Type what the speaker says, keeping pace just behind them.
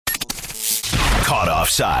Caught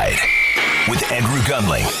Offside with Andrew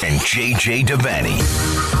Gunling and JJ Devaney.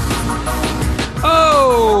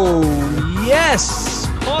 Oh, yes.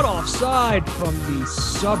 Caught Offside from the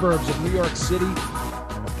suburbs of New York City,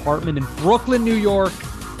 an apartment in Brooklyn, New York.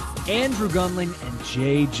 Andrew Gunling and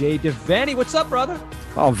JJ Devaney. What's up, brother?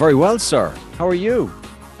 Oh, very well, sir. How are you?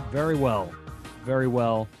 Very well. Very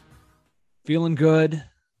well. Feeling good.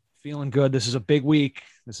 Feeling good. This is a big week.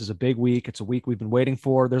 It's a week we've been waiting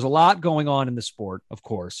for. There's a lot going on in the sport, of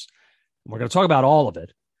course. We're going to talk about all of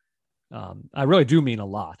it. I really do mean a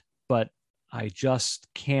lot, but I just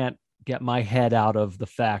can't get my head out of the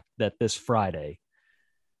fact that this Friday,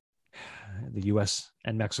 the U.S.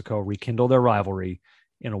 and Mexico rekindle their rivalry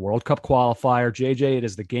in a World Cup qualifier. JJ, it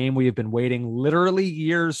is the game we have been waiting literally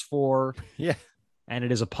years for. Yeah. And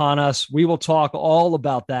it is upon us. We will talk all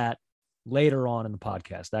about that later on in the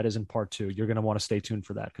podcast. That is in part 2. You're going to want to stay tuned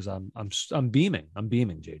for that because I'm beaming. I'm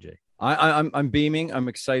beaming, JJ. I'm beaming. I'm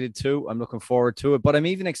excited too. I'm looking forward to it. But I'm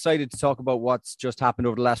even excited to talk about what's just happened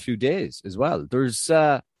over the last few days as well. There's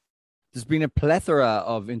been a plethora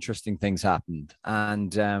of interesting things happened,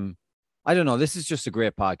 and I don't know. This is just a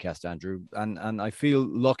great podcast, Andrew, and I feel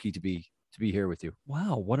lucky to be here with you.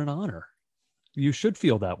 Wow, what an honor! You should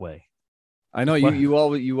feel that way. I know you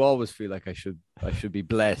always feel like I should be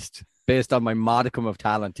blessed based on my modicum of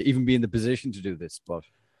talent to even be in the position to do this, but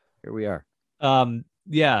here we are.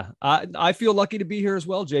 Yeah, I feel lucky to be here as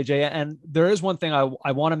well, JJ. And there is one thing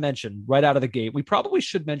I want to mention right out of the gate. We probably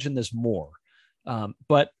should mention this more.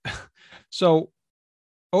 But so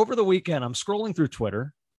over the weekend, I'm scrolling through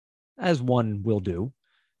Twitter, as one will do,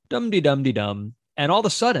 dum-de-dum-de-dum. And all of a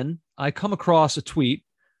sudden, I come across a tweet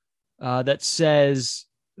that says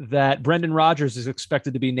that Brendan Rodgers is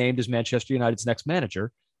expected to be named as Manchester United's next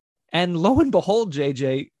manager. And lo and behold,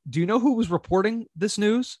 JJ, do you know who was reporting this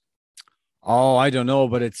news? Oh, I don't know,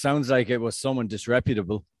 but it sounds like it was someone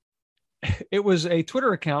disreputable. It was a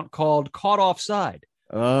Twitter account called Caught Offside.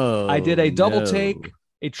 Oh, I did a double take,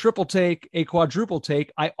 a triple take, a quadruple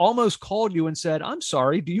take. I almost called you and said, I'm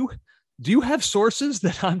sorry. Do you have sources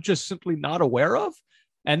that I'm just simply not aware of?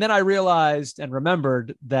 And then I realized and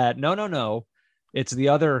remembered that no. It's the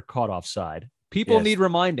other Caught Offside. People need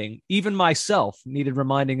reminding. Even myself needed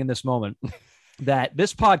reminding in this moment that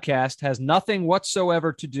this podcast has nothing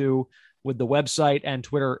whatsoever to do with the website and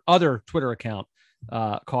other Twitter account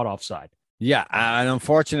Caught Offside. Yeah, and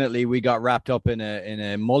unfortunately, we got wrapped up in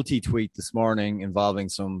a multi-tweet this morning involving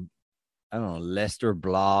some, I don't know, Leicester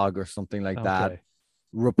blog or something like that,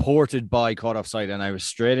 reported by Caught Offside, and I was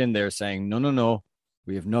straight in there saying, no,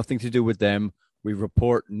 we have nothing to do with them. We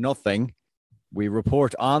report nothing. We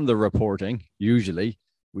report on the reporting, usually.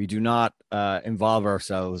 We do not involve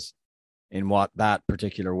ourselves in what that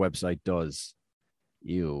particular website does.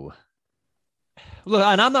 Ew. Look,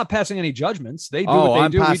 and I'm not passing any judgments. They do what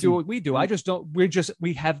they do. We do what we do. I just don't.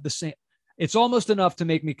 We have the same. It's almost enough to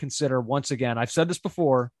make me consider, once again, I've said this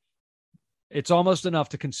before, it's almost enough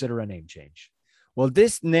to consider a name change. Well,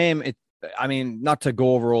 this name, not to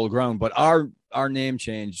go over old ground, but our name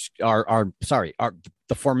change,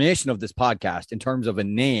 the formation of this podcast in terms of a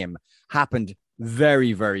name happened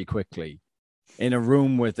very, very quickly in a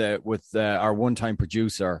room with our one-time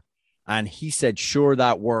producer. And he said, sure,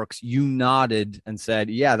 that works. You nodded and said,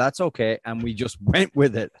 yeah, that's okay. And we just went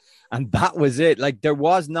with it. And that was it. Like, there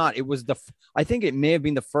was not, it was I think it may have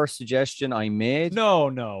been the first suggestion I made.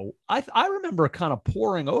 No. I remember kind of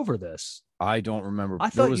poring over this. I don't remember. I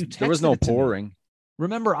thought there was no pouring. Me.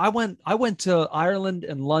 Remember, I went to Ireland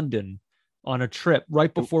and London on a trip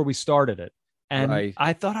right before we started it. And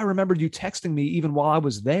I thought I remembered you texting me even while I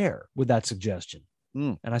was there with that suggestion.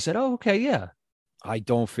 And I said, oh, okay, yeah. I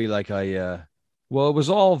don't feel like Well, it was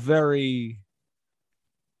all very...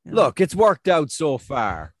 Look, it's worked out so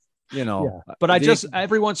far, Yeah. But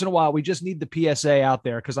every once in a while, we just need the PSA out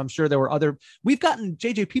there because I'm sure there were we've gotten,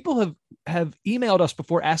 JJ, people have emailed us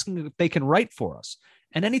before asking if they can write for us.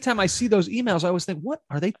 And anytime I see those emails, I always think, what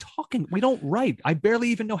are they talking? We don't write. I barely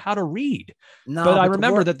even know how to read. No, but I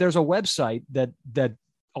remember that there's a website that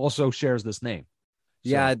also shares this name. So.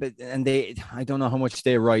 Yeah, but I don't know how much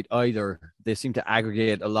they write either. They seem to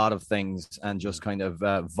aggregate a lot of things and just kind of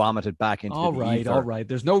vomit it back into the ether. All right.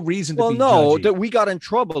 There's no reason to be judgy. That we got in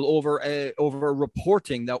trouble over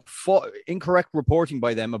reporting incorrect reporting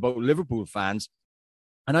by them about Liverpool fans.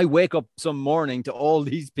 And I wake up some morning to all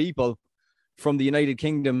these people from the United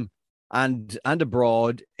Kingdom and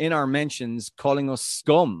abroad in our mentions calling us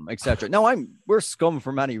scum, etc. Now we're scum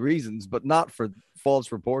for many reasons, but not for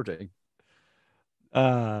false reporting.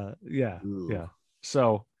 Yeah.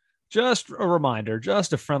 So just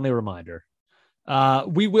a friendly reminder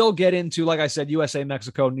We will get into, like I said, USA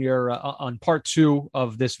Mexico near on part 2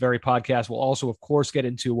 of this very podcast. We'll also, of course, get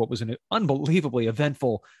into what was an unbelievably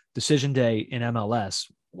eventful decision day in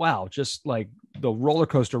MLS. Wow, just like the roller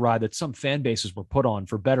coaster ride that some fan bases were put on,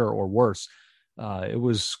 for better or worse. It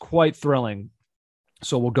was quite thrilling.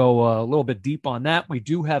 So we'll go a little bit deep on that. We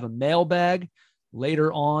do have a mailbag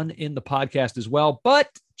later on in the podcast as well. But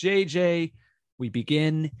JJ, we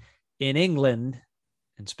begin in England.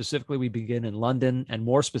 And specifically, we begin in London, and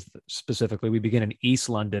more specifically, we begin in East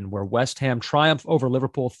London, where West Ham triumph over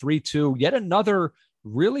Liverpool 3-2. Yet another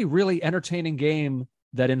really, really entertaining game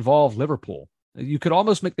that involved Liverpool. You could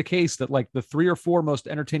almost make the case that like the 3 or 4 most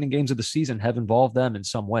entertaining games of the season have involved them in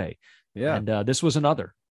some way. Yeah. And this was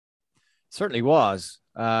another. Certainly was.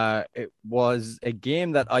 It was a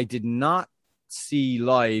game that I did not see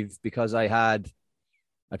live because I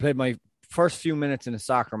played my first few minutes in a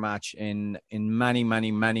soccer match in many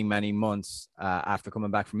months after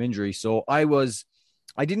coming back from injury. So I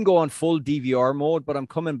didn't go on full DVR mode, but I'm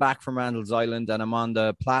coming back from Randall's Island and I'm on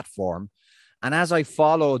the platform. And as I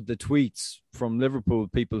followed the tweets from Liverpool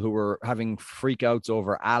people who were having freakouts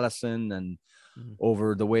over Alisson and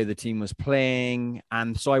over the way the team was playing.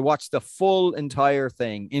 And so I watched the full entire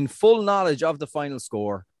thing in full knowledge of the final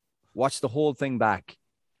score, watched the whole thing back.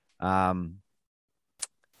 I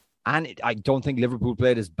don't think Liverpool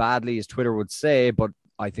played as badly as Twitter would say, but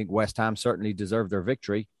I think West Ham certainly deserved their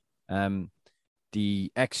victory.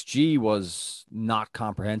 The XG was not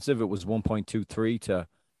comprehensive. It was 1.23 to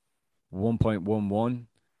 1.11.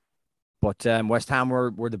 But West Ham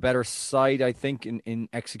were the better side, I think, in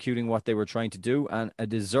executing what they were trying to do, and a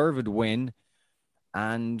deserved win.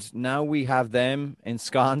 And now we have them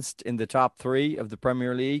ensconced in the top 3 of the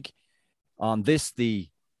Premier League on the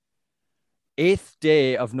 8th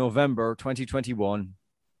day of November 2021,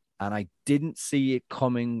 and I didn't see it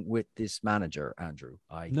coming with this manager, Andrew.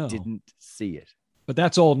 I didn't see it. But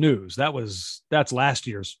that's old news. That's last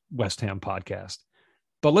year's West Ham podcast.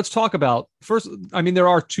 But let's talk about first. I mean, there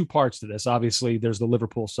are 2 parts to this. Obviously, there's the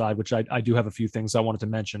Liverpool side, which I do have a few things I wanted to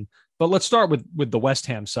mention. But let's start with the West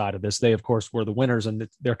Ham side of this. They, of course, were the winners, and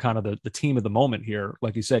they're kind of the team of the moment here,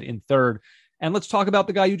 like you said, in third. And let's talk about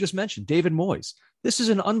the guy you just mentioned, David Moyes. This is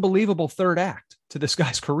an unbelievable third act to this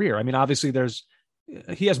guy's career. I mean, obviously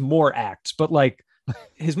he has more acts, but like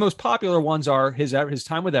his most popular ones are his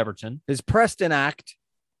time with Everton, his Preston act,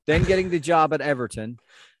 then getting the job at Everton.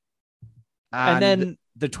 And then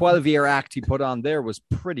the 12-year act he put on there was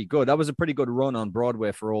pretty good. That was a pretty good run on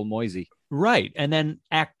Broadway for old Moisey. Right. And then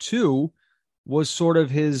Act 2 was sort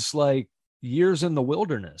of his like years in the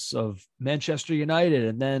wilderness of Manchester United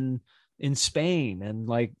and then in Spain. And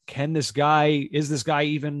like, is this guy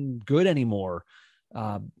even good anymore?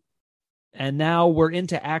 And now we're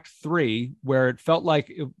into Act 3, where it felt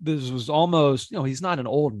like this was almost, he's not an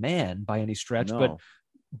old man by any stretch, no.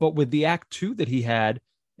 but with the Act 2 that he had,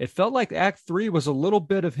 it felt like Act 3 was a little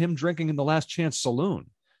bit of him drinking in the Last Chance Saloon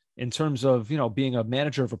in terms of, being a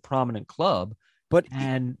manager of a prominent club.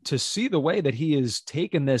 And to see the way that he has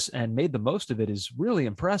taken this and made the most of it is really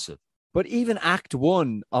impressive. But even Act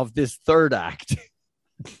 1 of this third act,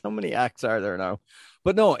 how many acts are there now?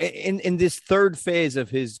 But no, in this third phase of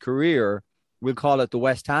his career, we'll call it the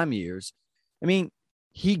West Ham years. I mean,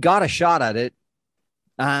 he got a shot at it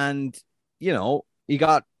and, he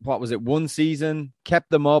got, 1 season, kept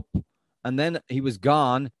them up, and then he was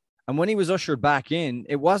gone. And when he was ushered back in,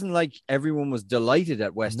 it wasn't like everyone was delighted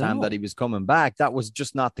at West Ham that he was coming back. That was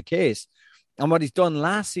just not the case. And what he's done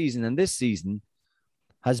last season and this season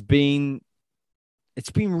it's been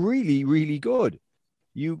really, really good.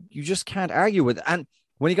 You just can't argue with it. And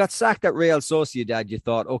when he got sacked at Real Sociedad, you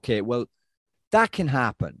thought, okay, well, that can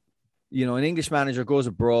happen. An English manager goes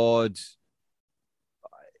abroad.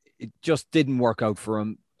 It just didn't work out for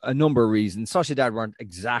him. A number of reasons. Sociedad weren't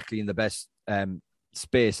exactly in the best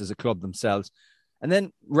space as a club themselves. And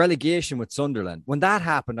then relegation with Sunderland. When that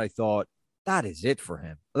happened, I thought, that is it for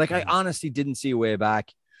him. Like, I honestly didn't see a way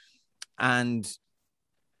back. And,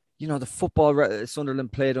 the football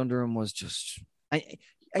Sunderland played under him was just... I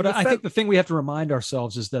think the thing we have to remind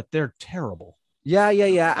ourselves is that they're terrible. Yeah.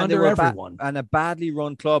 And under everyone. And a badly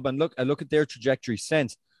run club. And I look at their trajectory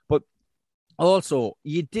since. But also,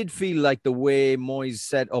 you did feel like the way Moyes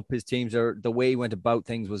set up his teams or the way he went about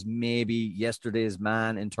things was maybe yesterday's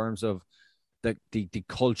man in terms of the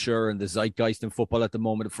culture and the zeitgeist in football at the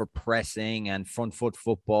moment for pressing and front foot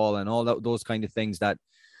football and all those kind of things that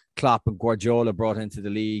Klopp and Guardiola brought into the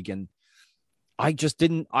league. And I just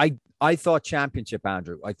didn't, I thought championship,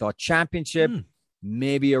 Andrew. I thought championship,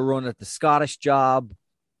 maybe a run at the Scottish job.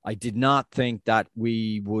 I did not think that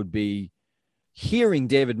we would be hearing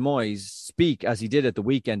David Moyes speak as he did at the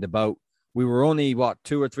weekend about we were only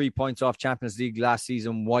 2 or 3 points off Champions League last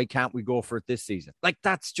season. Why can't we go for it this season? Like,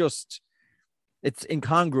 that's just, it's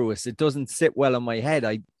incongruous. It doesn't sit well in my head.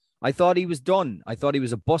 I thought he was done. I thought he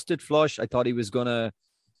was a busted flush. I thought he was going to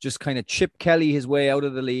just kind of chip Kelly his way out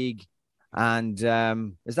of the league. And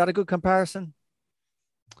is that a good comparison?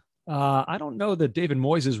 I don't know that David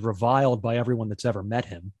Moyes is reviled by everyone that's ever met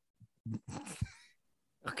him.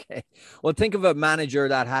 Okay. Well, think of a manager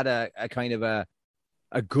that had a kind of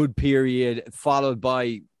a good period followed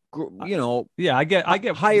by, I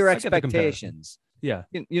get higher expectations. Yeah.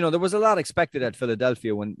 There was a lot expected at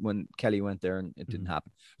Philadelphia when Kelly went there and it didn't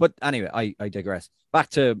happen. But anyway, I digress. Back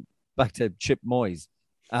to Chip Moyes.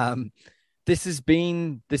 This has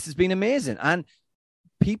been amazing. And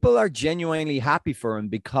people are genuinely happy for him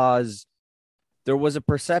because there was a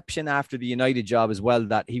perception after the United job as well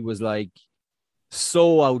that he was like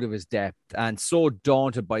so out of his depth and so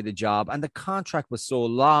daunted by the job. And the contract was so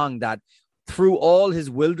long that through all his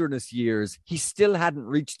wilderness years, he still hadn't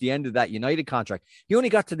reached the end of that United contract. He only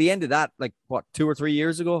got to the end of that, 2 or 3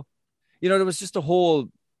 years ago. There was just a whole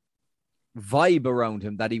vibe around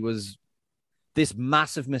him that he was this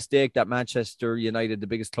massive mistake that Manchester United, the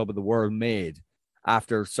biggest club of the world, made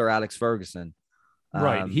after Sir Alex Ferguson.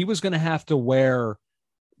 Right. He was going to have to wear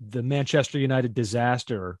the Manchester United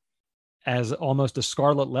disaster as almost a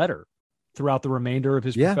scarlet letter throughout the remainder of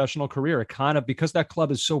his professional career. It kind of, because that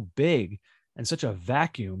club is so big and such a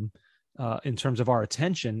vacuum in terms of our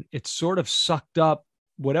attention, it sort of sucked up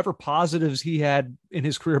whatever positives he had in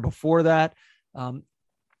his career before that.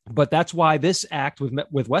 But that's why this act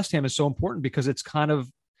with West Ham is so important, because it's kind of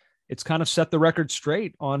set the record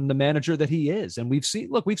straight on the manager that he is. And we've seen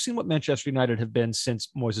what Manchester United have been since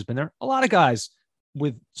Moyes has been there. A lot of guys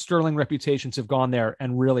with sterling reputations have gone there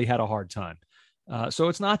and really had a hard time. So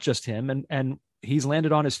it's not just him, and he's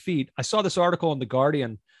landed on his feet. I saw this article in The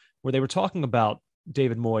Guardian where they were talking about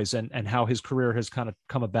David Moyes and how his career has kind of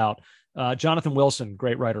come about. Jonathan Wilson,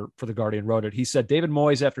 great writer for The Guardian, wrote it. He said, David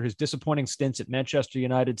Moyes, after his disappointing stints at Manchester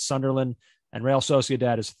United, Sunderland, and Real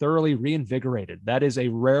Sociedad, is thoroughly reinvigorated. That is a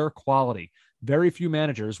rare quality. Very few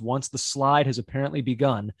managers, once the slide has apparently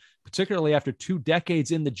begun, particularly after 2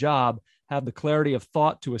 decades in the job, have the clarity of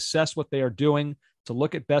thought to assess what they are doing, to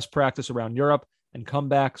look at best practice around Europe, and come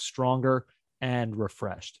back stronger and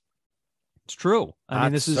refreshed. It's true. I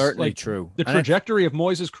mean, this is certainly true. The trajectory of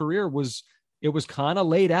Moyes' career was kind of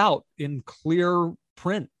laid out in clear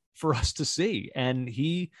print for us to see. And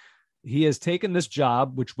he has taken this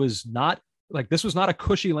job, which was not this was not a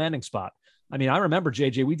cushy landing spot. I mean, I remember,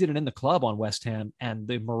 JJ, we did it in the club on West Ham, and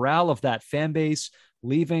the morale of that fan base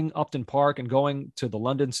leaving Upton Park and going to the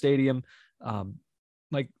London Stadium,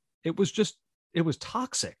 it was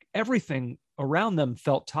toxic. Everything around them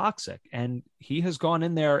felt toxic, and he has gone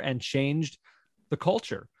in there and changed the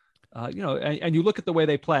culture. And you look at the way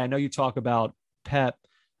they play. I know you talk about Pep,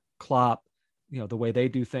 Klopp, the way they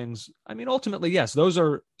do things. I mean, ultimately, yes, those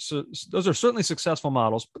are certainly successful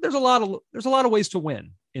models, but there's a lot of ways to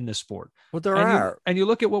win in this sport. Well, and you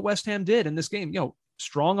look at what West Ham did in this game,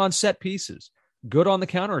 strong on set pieces, good on the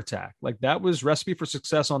counterattack. Like, that was recipe for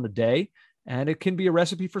success on the day. And it can be a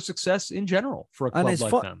recipe for success in general for a club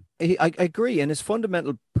like them. I agree. And his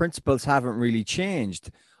fundamental principles haven't really changed.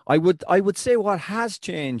 I would say what has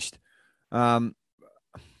changed, United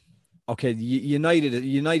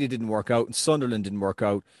didn't work out and Sunderland didn't work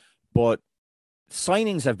out, but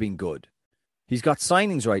signings have been good. He's got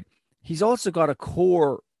signings right. He's also got a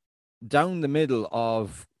core down the middle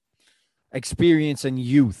of experience and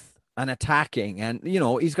youth and attacking. And,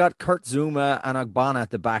 he's got Kurt Zouma and Ogbonna at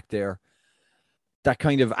the back there that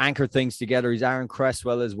kind of anchor things together. He's Aaron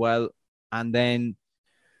Cresswell as well. And then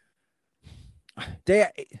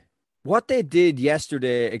what they did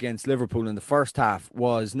yesterday against Liverpool in the first half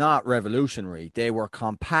was not revolutionary. They were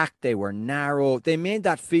compact. They were narrow. They made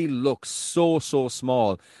that field look so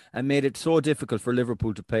small and made it so difficult for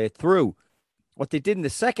Liverpool to play it through. What they did in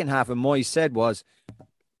the second half, and Moyes said, was,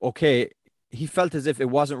 okay, he felt as if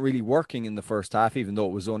it wasn't really working in the first half, even though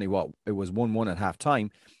it was only 1-1 at half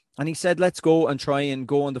time. And he said, let's go and try and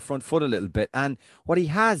go on the front foot a little bit. And what he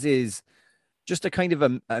has is just a kind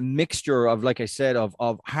of a mixture of, like I said, of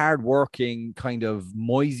hardworking kind of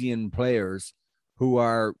Moyesian players who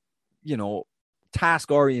are,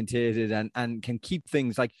 task orientated and can keep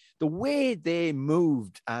things, like the way they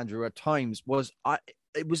moved, Andrew, at times was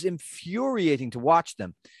it was infuriating to watch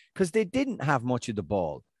them, because they didn't have much of the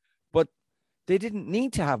ball, but they didn't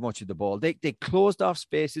need to have much of the ball. They closed off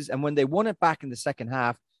spaces, and when they won it back in the second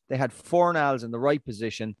half, they had Fornals in the right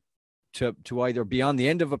position to either be on the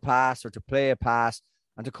end of a pass or to play a pass.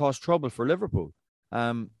 and to cause trouble for Liverpool.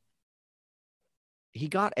 He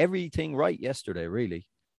got everything right yesterday, really.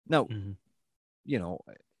 Now, you know,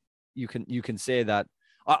 you can say that.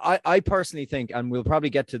 I personally think, and we'll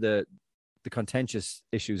probably get to the contentious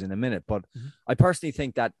issues in a minute, but I personally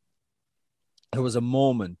think that there was a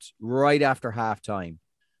moment right after halftime,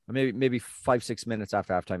 or maybe 5-6 minutes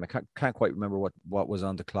after halftime. I can't quite remember what was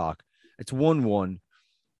on the clock. It's 1-1,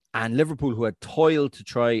 and Liverpool, who had toiled to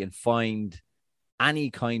try and find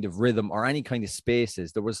any kind of rhythm or any kind of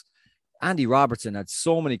spaces. There was Andy Robertson had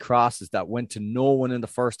so many crosses that went to no one in the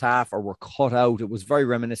first half or were cut out. It was very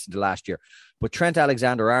reminiscent of last year. But Trent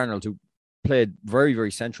Alexander-Arnold, who played very,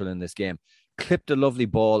 very central in this game, clipped a lovely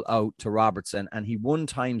ball out to Robertson, and he one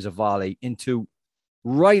times a volley into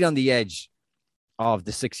right on the edge of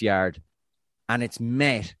the 6 yard, and it's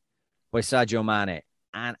met by Sadio Mane.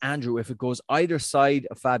 And Andrew, if it goes either side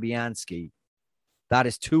of Fabianski, that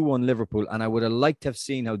is 2-1 Liverpool, and I would have liked to have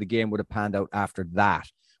seen how the game would have panned out after that,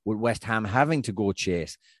 with West Ham having to go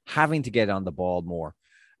chase, having to get on the ball more.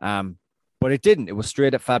 But it didn't. It was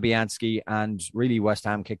straight at Fabianski, and really West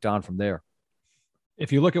Ham kicked on from there.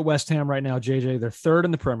 If you look at West Ham right now, JJ, they're third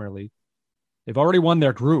in the Premier League. They've already won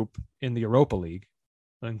their group in the Europa League,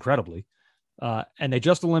 incredibly. And they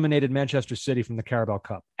just eliminated Manchester City from the Carabao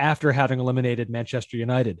Cup after having eliminated Manchester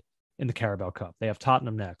United in the Carabao Cup. They have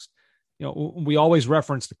Tottenham next. You know, we always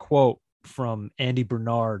reference the quote from Andy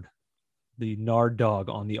Bernard, the Nard dog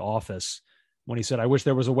on The Office, when he said, "I wish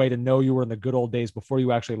there was a way to know you were in the good old days before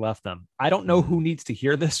you actually left them." I don't know who needs to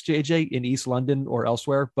hear this, JJ, in East London or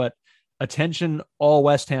elsewhere, but attention, all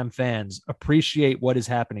West Ham fans, appreciate what is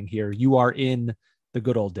happening here. You are in the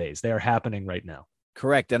good old days. They are happening right now.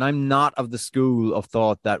 Correct. And I'm not of the school of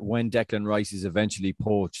thought that when Declan Rice is eventually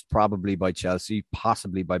poached, probably by Chelsea,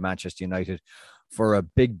 possibly by Manchester United, for a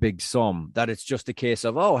big, big sum, that it's just a case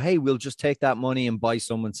of, oh, hey, we'll just take that money and buy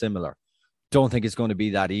someone similar. Don't think it's going to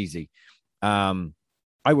be that easy. I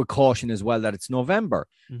would caution as well that it's November,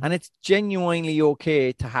 and it's genuinely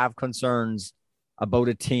okay to have concerns about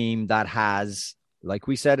a team that has, like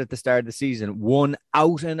we said at the start of the season, one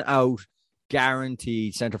out and out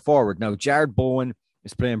guaranteed centre forward. Now, Jared Bowen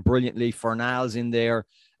is playing brilliantly. Fornal's in there.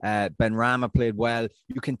 Benrahma played well.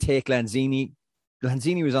 You can take Lanzini.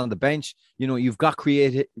 Lanzini was on the bench. You know, you've got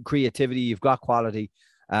creativity. You've got quality.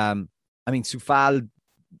 I mean, Soufal,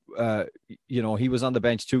 you know, he was on the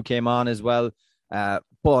bench too, came on as well.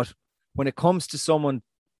 But when it comes to someone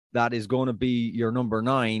that is going to be your number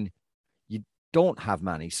 9, you don't have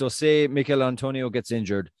many. So say Mikel Antonio gets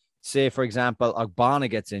injured. Say, for example, Ogbonna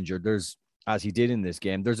gets injured. As he did in this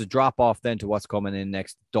game, there's a drop off then to what's coming in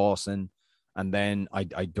next, Dawson. And then I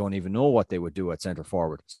don't even know what they would do at centre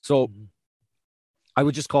forward. So I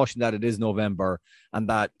would just caution that it is November and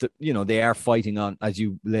that, you know, they are fighting on, as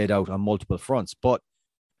you laid out, on multiple fronts. But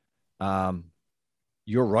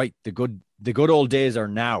you're right. The good old days are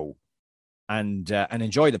now, and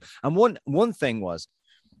enjoy them. And one thing was,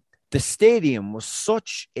 the stadium was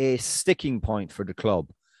such a sticking point for the club.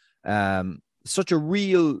 Such a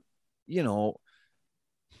real, you know,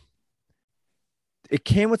 it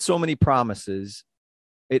came with so many promises.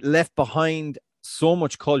 It left behind so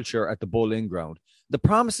much culture at the Bull-In ground. The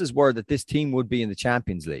promises were that this team would be in the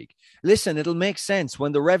Champions League. Listen, it'll make sense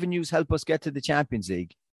when the revenues help us get to the Champions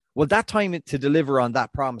League. Well, that time to deliver on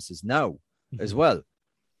that promise is now as well.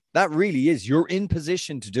 That really is. You're in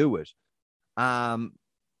position to do it.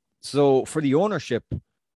 So for the ownership,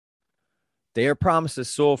 their promises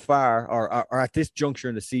so far, or at this juncture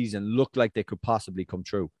in the season, look like they could possibly come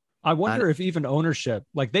true. I wonder if even ownership,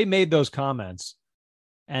 like, they made those comments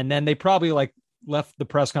and then they probably like left the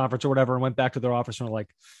press conference or whatever and went back to their office and were like,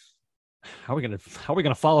 how are we going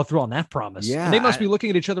to follow through on that promise? Yeah. And they must be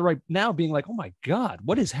looking at each other right now being like, oh my God,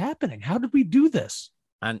 what is happening? How did we do this?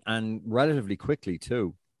 And relatively quickly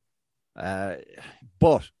too.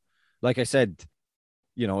 But like I said,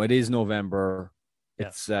 you know, it is November.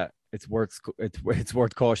 Yeah. It's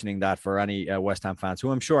worth cautioning that for any West Ham fans who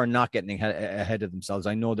I'm sure are not getting ahead of themselves.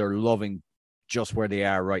 I know they're loving just where they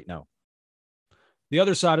are right now. The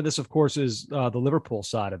other side of this, of course, is the Liverpool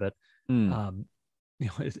side of it. You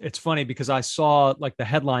know, it's funny because I saw like the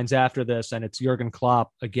headlines after this, and it's Jurgen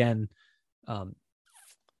Klopp again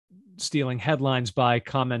stealing headlines by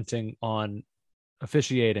commenting on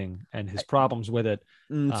officiating and his problems with it.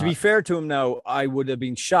 To be fair to him now, I would have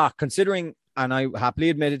been shocked considering, and I happily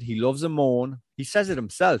admit it, he loves a moan. He says it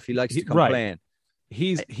himself. He likes to complain.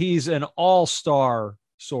 Right. He's an all-star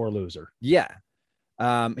sore loser. Yeah.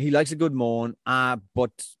 He likes a good moan,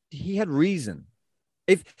 but he had reason.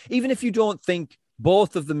 Even if you don't think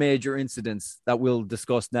both of the major incidents that we'll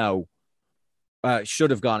discuss now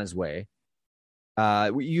should have gone his way,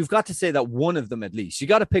 You've got to say that one of them at least. You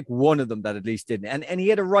got to pick one of them that at least didn't. And he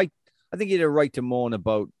had a right. I think he had a right to moan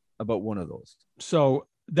about one of those. So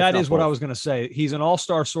that is what I was going to say. He's an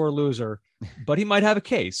all-star sore loser, but he might have a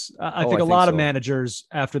case. I think a lot of managers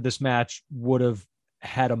after this match would have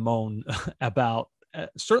had a moan about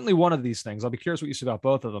certainly one of these things. I'll be curious what you say about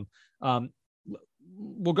both of them.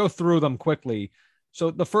 We'll go through them quickly.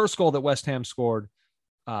 So the first goal that West Ham scored,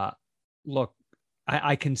 look,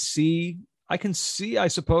 I can see, I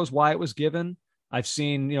suppose, why it was given. I've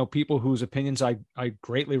seen, people whose opinions I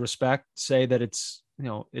greatly respect say that it's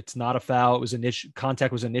not a foul. It was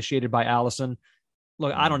contact was initiated by Allison.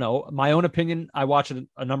 Look, I don't know. My own opinion, I watched it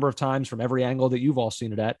a number of times from every angle that you've all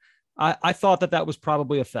seen it at. I thought that was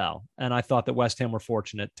probably a foul, and I thought that West Ham were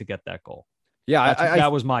fortunate to get that goal. Yeah,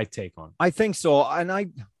 that was my take on it. I think so.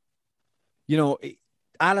 And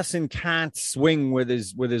Allison can't swing with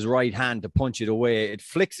his right hand to punch it away. It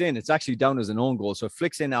flicks in. It's actually down as an own goal. So it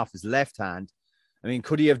flicks in off his left hand. I mean,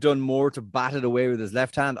 could he have done more to bat it away with his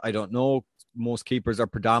left hand? I don't know. Most keepers are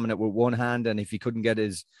predominant with one hand. And if he couldn't get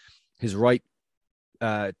his right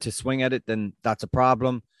to swing at it, then that's a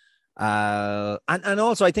problem. And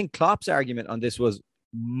also, I think Klopp's argument on this was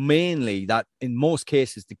mainly that in most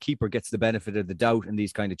cases, the keeper gets the benefit of the doubt in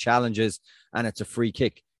these kind of challenges, and it's a free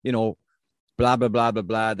kick. Blah, blah, blah, blah,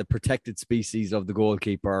 blah, the protected species of the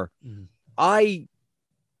goalkeeper. To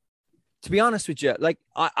be honest with you,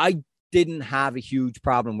 I didn't have a huge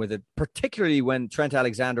problem with it, particularly when Trent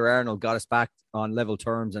Alexander-Arnold got us back on level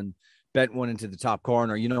terms and bent one into the top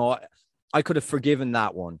corner. I could have forgiven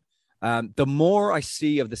that one. The more I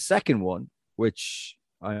see of the second one, which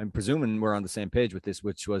I'm presuming we're on the same page with this,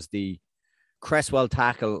 which was the Cresswell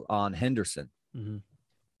tackle on Henderson. Mm-hmm.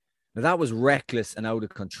 Now, that was reckless and out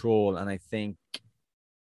of control, and I think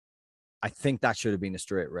that should have been a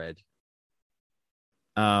straight red.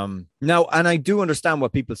 Now, and I do understand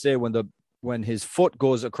what people say when his foot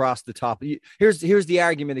goes across the top. Here's the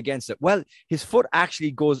argument against it. Well, his foot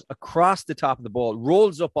actually goes across the top of the ball,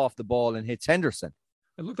 rolls up off the ball, and hits Henderson.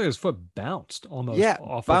 It looked like his foot bounced almost. Yeah,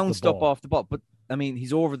 off bounced of the ball. up off the ball. But I mean,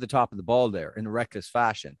 he's over the top of the ball there in a reckless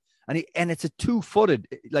fashion, and it's a 2-footed.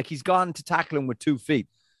 Like, he's gone to tackle him with 2 feet.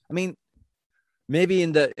 I mean, maybe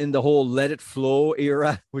in the whole let it flow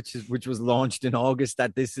era, which was launched in August,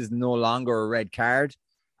 that this is no longer a red card.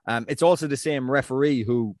 It's also the same referee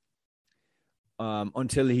who,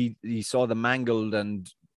 until he saw the mangled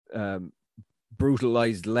and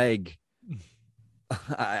brutalized leg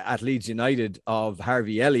at Leeds United of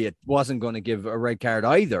Harvey Elliott, wasn't going to give a red card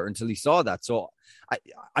either until he saw that. So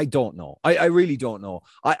I don't know. I really don't know.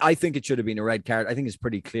 I think it should have been a red card. I think it's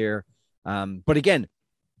pretty clear. But again,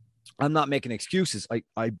 I'm not making excuses.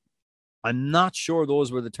 I'm not sure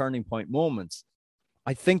those were the turning point moments.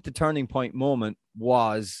 I think the turning point moment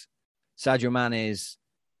was Sadio Mane's,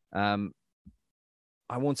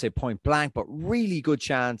 I won't say point blank, but really good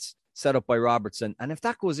chance set up by Robertson. And if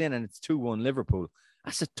that goes in and it's 2-1 Liverpool,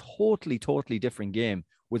 that's a totally, totally different game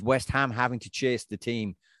with West Ham having to chase the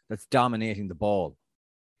team that's dominating the ball.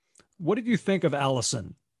 What did you think of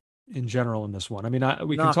Allison in general in this one? I mean,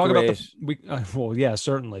 we can Not talk great. about well, yeah,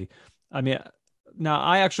 certainly. I mean, now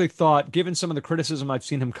I actually thought, given some of the criticism I've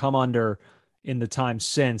seen him come under in the time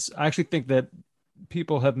since, I actually think that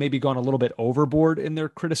people have maybe gone a little bit overboard in their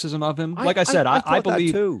criticism of him. Like I said, I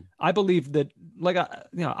believe that,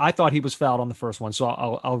 I thought he was fouled on the first one, so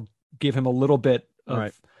I'll give him a little bit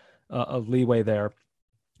of leeway there.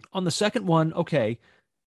 On the second one, okay,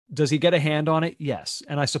 does he get a hand on it? Yes.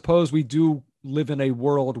 And I suppose we do live in a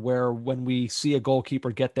world where when we see a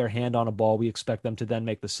goalkeeper get their hand on a ball, we expect them to then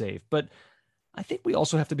make the save. But I think we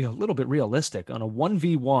also have to be a little bit realistic on a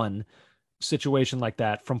 1v1 situation like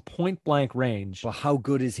that from point blank range. Well, how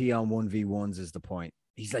good is he on 1v1s is the point.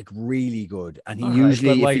 He's like really good. And he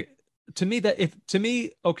usually,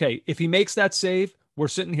 if he makes that save, we're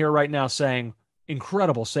sitting here right now saying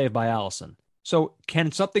incredible save by Allison. So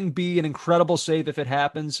can something be an incredible save if it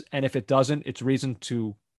happens? And if it doesn't, it's reason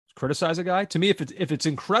to criticize a guy? To me, if it's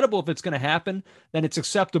incredible, if it's going to happen, then it's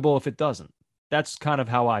acceptable if it doesn't. That's kind of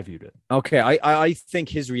how I viewed it. Okay, I think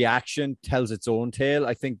his reaction tells its own tale.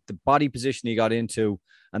 I think the body position he got into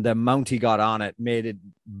and the amount he got on it made it,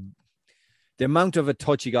 the amount of a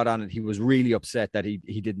touch he got on it, he was really upset that he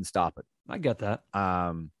didn't stop it. I get that.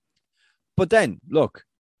 But then, look,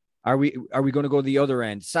 are we going to go the other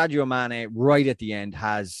end? Sadio Mane, right at the end,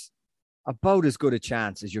 has about as good a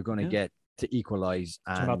chance as you're going to get to equalize.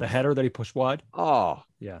 Talking about the header that he pushed wide? Oh,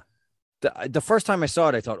 yeah. The first time I saw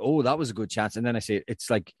it, I thought, oh, that was a good chance. And then I say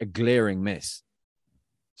it's like a glaring miss.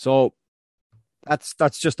 So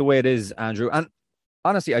that's just the way it is, Andrew. And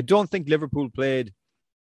honestly, I don't think Liverpool played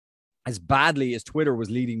as badly as Twitter was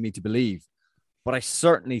leading me to believe. But I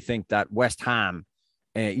certainly think that West Ham,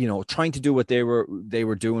 trying to do what they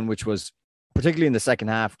were doing, which was particularly in the second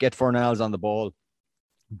half, get Fornals on the ball,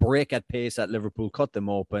 break at pace at Liverpool, cut them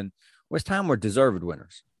open. West Ham were deserved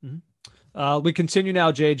winners. Mm-hmm. We continue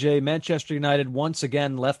now, JJ. Manchester United once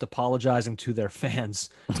again left apologizing to their fans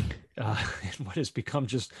in what has become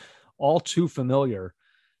just all too familiar.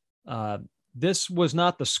 This was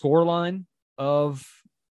not the scoreline of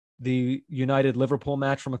the United-Liverpool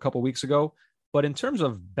match from a couple weeks ago, but in terms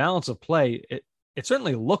of balance of play, it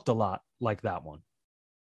certainly looked a lot like that one.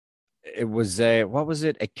 It was what was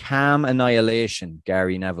it? A calm annihilation,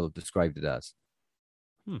 Gary Neville described it as.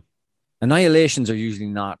 Annihilations are usually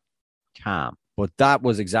not calm, but that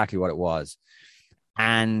was exactly what it was.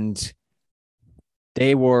 And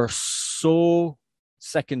they were so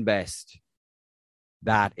second best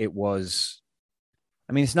that it was,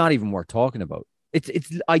 I mean, it's not even worth talking about.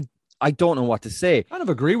 I don't know what to say. I kind of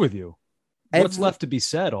agree with you. What's left to be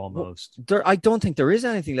said almost? I don't think there is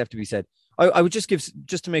anything left to be said. I would just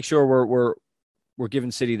to make sure we're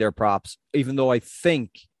giving City their props, even though I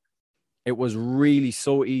think it was really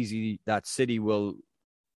so easy that City will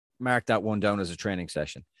mark that one down as a training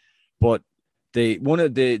session. But one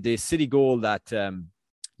of the City goal that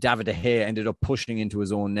David De Gea ended up pushing into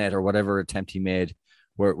his own net, or whatever attempt he made,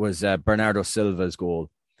 where it was Bernardo Silva's goal.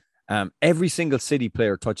 Every single City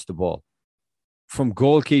player touched the ball, from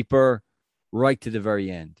goalkeeper right to the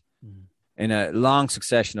very end, in a long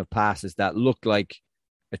succession of passes that looked like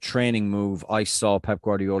a training move I saw Pep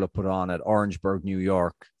Guardiola put on at Orangeburg, New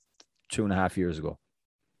York, 2.5 years ago.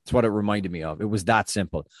 It's what it reminded me of. It was that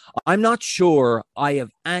simple. I'm not sure I have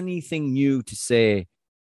anything new to say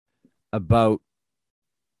about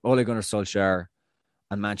Ole Gunnar Solskjaer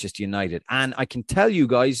and Manchester United. And I can tell you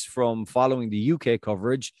guys from following the UK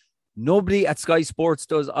coverage, nobody at Sky Sports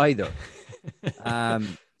does either.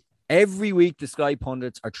 Every week, the Sky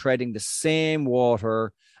pundits are treading the same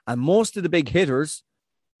water. And most of the big hitters,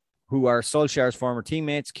 who are Solskjaer's former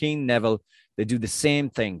teammates, Keane, Neville, they do the same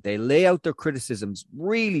thing. They lay out their criticisms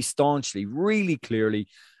really staunchly, really clearly,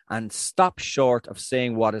 and stop short of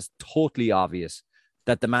saying what is totally obvious,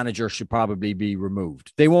 that the manager should probably be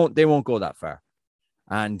removed. They won't go that far.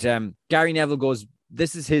 And Gary Neville goes,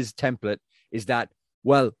 this is his template, is that,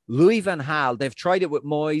 well, Louis van Gaal, they've tried it with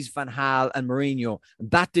Moyes, Van Gaal, and Mourinho. And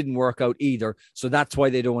that didn't work out either. So that's why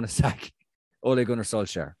they don't want to sack Ole Gunnar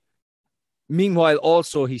Solskjaer. Meanwhile,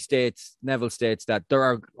 also Neville states that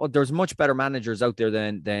there's much better managers out there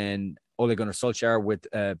than Ole Gunnar Solskjaer with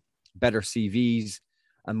better CVs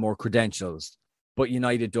and more credentials. But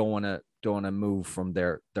United don't want to move from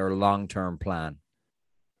their long-term plan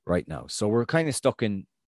right now. So we're kind of stuck in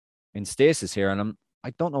stasis here, and I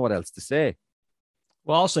don't know what else to say.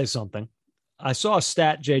 Well, I'll say something. I saw a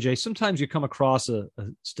stat, JJ. Sometimes you come across a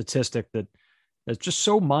statistic that's just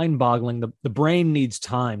so mind-boggling. The brain needs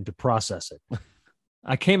time to process it.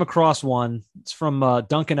 I came across one. It's from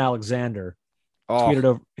Duncan Alexander. He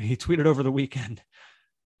tweeted over the weekend.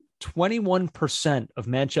 21% of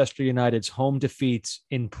Manchester United's home defeats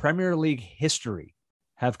in Premier League history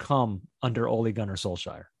have come under Ole Gunnar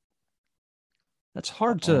Solskjaer. That's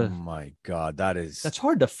hard to. Oh my God, that's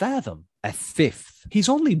hard to fathom. A fifth. He's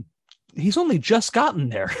only just gotten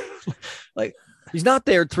there. Like, he's not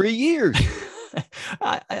there 3 years.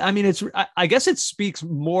 I mean, I guess it speaks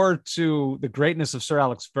more to the greatness of Sir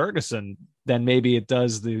Alex Ferguson than maybe it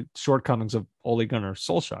does the shortcomings of Ole Gunnar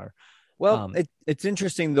Solskjaer. Well, it's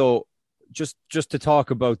interesting though, just to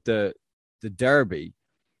talk about the derby.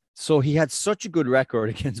 So he had such a good record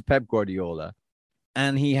against Pep Guardiola,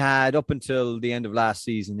 and he had, up until the end of last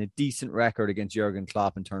season, a decent record against Jurgen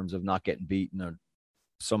Klopp in terms of not getting beaten or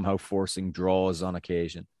somehow forcing draws on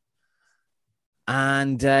occasion.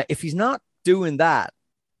 And if he's not doing that,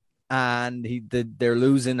 and they're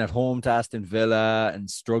losing at home to Aston Villa and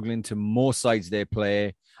struggling to most sides they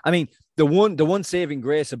play. I mean, the one saving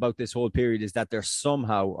grace about this whole period is that they're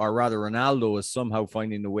somehow, or rather Ronaldo is somehow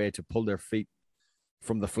finding a way to pull their feet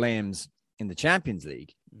from the flames in the Champions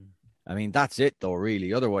League. I mean, that's it though,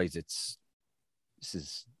 really. Otherwise, it's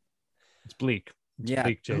bleak. It's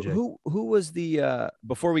bleak, JJ. Who was the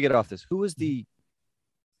before we get off this? Who was the?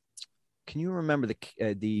 Can you remember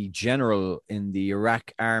the general in the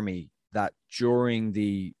Iraq army that during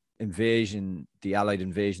the invasion, the Allied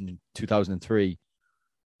invasion in 2003,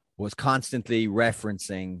 was constantly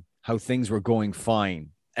referencing how things were going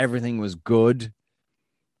fine, everything was good,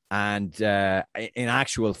 and in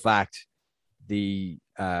actual fact, the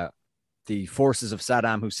forces of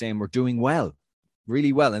Saddam Hussein were doing well,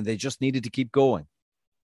 really well, and they just needed to keep going.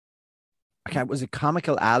 Was it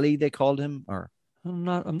Comical Ali they called him, or? I'm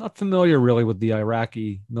not familiar really with the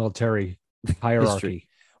Iraqi military hierarchy.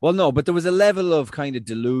 Well, no, but there was a level of kind of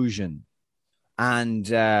delusion. And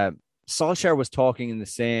Solskjaer was talking in the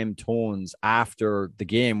same tones after the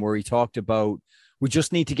game where he talked about, we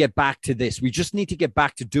just need to get back to this. We just need to get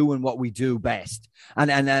back to doing what we do best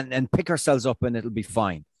and pick ourselves up and it'll be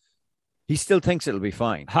fine. He still thinks it'll be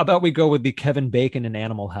fine. How about we go with the Kevin Bacon and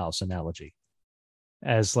Animal House analogy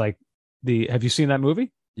as like have you seen that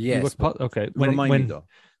movie? Yes. Okay. Remind me though.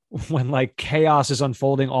 When like chaos is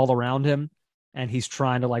unfolding all around him and he's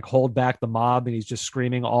trying to like hold back the mob and he's just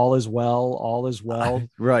screaming, all is well, all is well.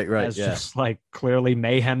 Right. As just like clearly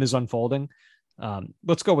mayhem is unfolding.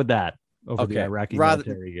 Let's go with that over the Iraqi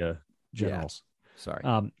military generals. Yeah.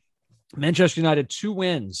 Sorry. Manchester United, 2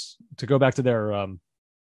 wins to go back to their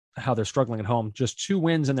how they're struggling at home. Just 2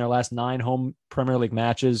 wins in their last 9 home Premier League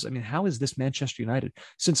matches. I mean, how is this Manchester United?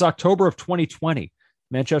 Since October of 2020,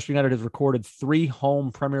 Manchester United has recorded 3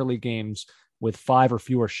 home Premier League games with 5 or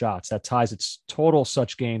fewer shots. That ties its total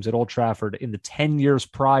such games at Old Trafford in the 10 years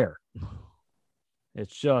prior.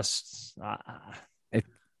 It's just,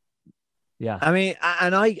 yeah. I mean,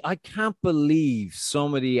 and I can't believe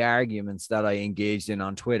some of the arguments that I engaged in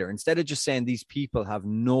on Twitter. Instead of just saying these people have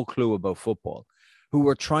no clue about football, who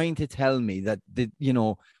were trying to tell me that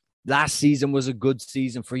last season was a good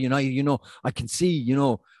season for United. I can see,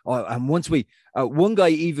 and once one guy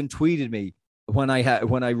even tweeted me when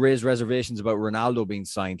I raised reservations about Ronaldo being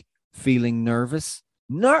signed, feeling nervous.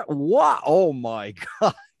 What? Oh my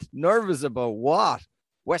God. Nervous about what?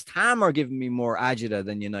 West Ham are giving me more agita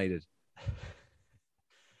than United.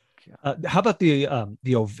 How about the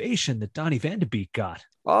ovation that Donny van de Beek got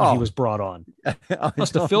when he was brought on?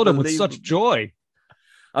 Must have filled him with such joy.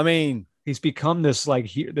 I mean, he's become this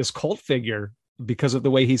this cult figure because of the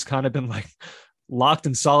way he's kind of been like locked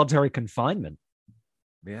in solitary confinement.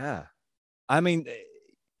 Yeah. I mean,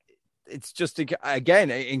 it's just,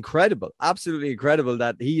 again, incredible, absolutely incredible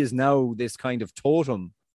that he is now this kind of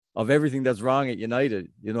totem of everything that's wrong at United,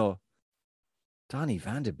 Donny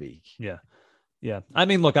van de Beek. Yeah. Yeah. I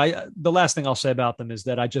mean, look, the last thing I'll say about them is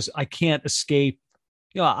that I can't escape,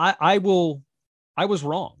 I was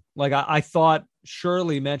wrong. Like I thought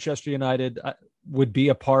surely Manchester United would be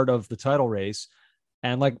a part of the title race.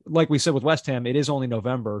 And like we said with West Ham, it is only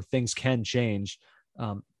November. Things can change.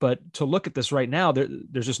 But to look at this right now,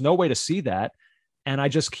 there's just no way to see that. And I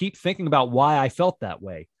just keep thinking about why I felt that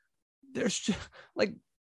way. There's just like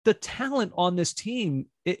the talent on this team.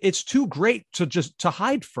 It's too great to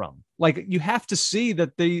hide from. Like you have to see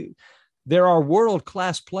that there are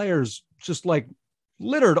world-class players just like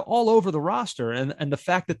littered all over the roster. And the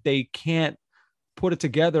fact that they can't put it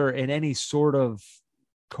together in any sort of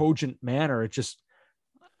cogent manner, it just,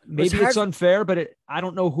 maybe it's unfair, but I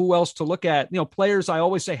don't know who else to look at. Players, I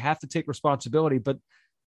always say, have to take responsibility, but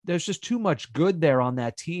there's just too much good there on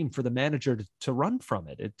that team for the manager to run from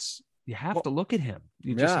it. You have to look at him.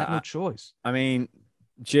 You just have no choice. I mean,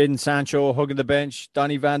 Jadon Sancho hugging the bench,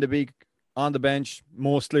 Donny van de Beek on the bench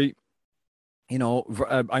mostly. I know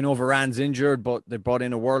Varane's injured, but they brought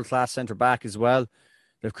in a world-class centre-back as well.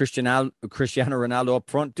 They have Cristiano Ronaldo up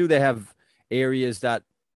front. Do they have areas that,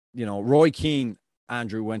 Roy Keane,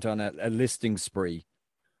 Andrew, went on a listing spree.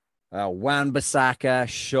 Wan-Bissaka,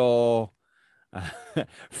 Shaw,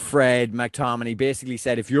 Fred, McTominay basically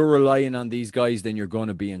said, if you're relying on these guys, then you're going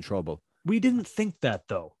to be in trouble. We didn't think that,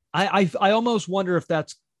 though. I almost wonder if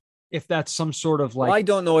that's some sort of like... Well, I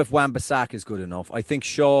don't know if Wan-Bissaka is good enough. I think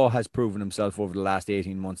Shaw has proven himself over the last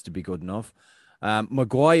 18 months to be good enough.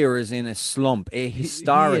 Maguire is in a slump, a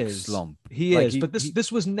historic slump. He is, but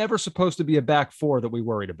this was never supposed to be a back four that we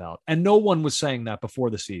worried about. And no one was saying that before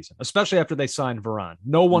the season, especially after they signed Varane.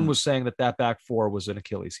 No one was saying that back four was an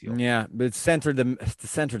Achilles heel. Yeah, but the center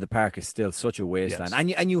of the park is still such a wasteland.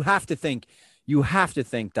 Yes. And you have to think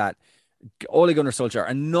that Ole Gunnar Solskjaer,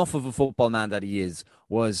 enough of a football man that he is,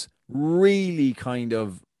 was really kind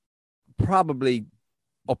of probably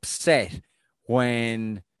upset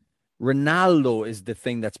when Ronaldo is the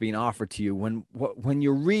thing that's being offered to you when what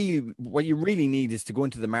you really need is to go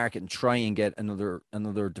into the market and try and get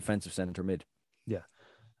another defensive center mid. Yeah.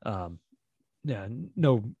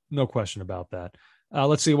 No question about that.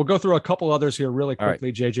 Let's see. We'll go through a couple others here really quickly,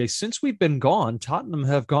 right. JJ. Since we've been gone, Tottenham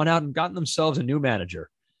have gone out and gotten themselves a new manager.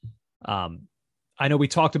 I know we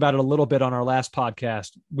talked about it a little bit on our last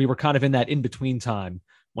podcast. We were kind of in that in-between time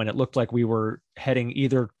when it looked like we were heading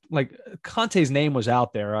either, like Conte's name was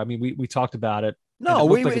out there. I mean, we talked about it. No,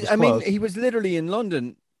 he was literally in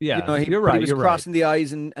London. Yeah, you're right. He was crossing the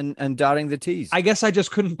I's and dotting the T's. I guess I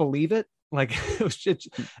just couldn't believe it. Like it was just,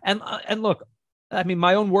 and look, I mean,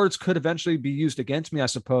 my own words could eventually be used against me, I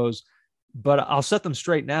suppose. but I'll set them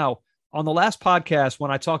straight now. On the last podcast,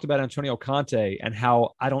 when I talked about Antonio Conte and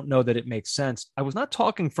how I don't know that it makes sense, I was not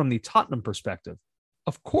talking from the Tottenham perspective.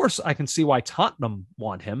 Of course, I can see why Tottenham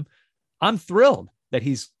want him. I'm thrilled that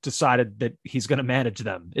he's decided that he's going to manage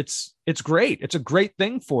them. It's great. It's a great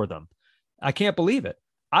thing for them. I can't believe it.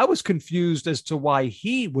 I was confused as to why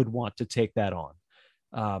he would want to take that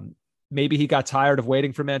on. Maybe he got tired of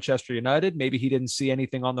waiting for Manchester United. Maybe he didn't see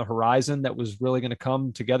anything on the horizon that was really going to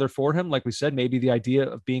come together for him. Like we said, maybe the idea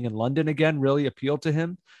of being in London again really appealed to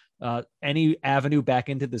him. Any avenue back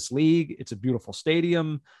into this league, it's a beautiful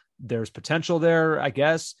stadium. There's potential there, I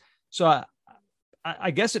guess. So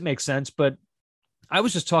I guess it makes sense, but I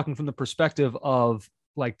was just talking from the perspective of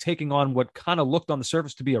like taking on what kind of looked on the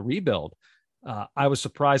surface to be a rebuild. I was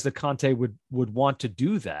surprised that Conte would want to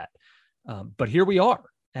do that. But here we are.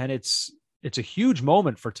 And it's a huge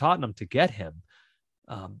moment for Tottenham to get him.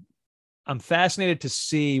 I'm fascinated to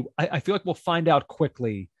see. I feel like we'll find out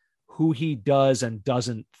quickly who he does and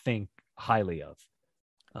doesn't think highly of.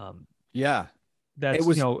 That's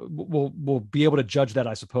we'll be able to judge that,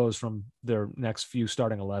 I suppose, from their next few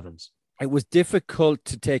starting 11s. It was difficult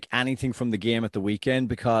to take anything from the game at the weekend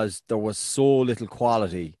because there was so little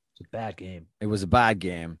quality. It's a bad game. It was a bad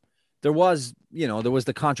game. There was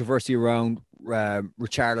the controversy around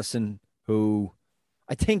Richarlison, who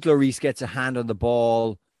I think Lloris gets a hand on the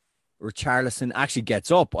ball. Richarlison actually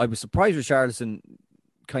gets up. I was surprised Richarlison,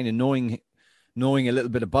 kind of knowing a little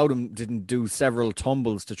bit about him, didn't do several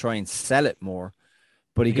tumbles to try and sell it more.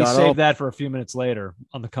 But he got saved up. that for a few minutes later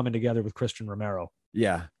on the coming together with Christian Romero.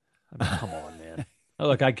 Yeah. I mean, come on, man.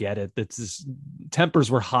 Look, I get it. Tempers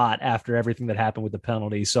were hot after everything that happened with the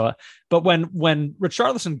penalty. So, but when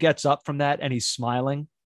Richarlison gets up from that and he's smiling,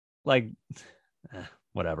 like,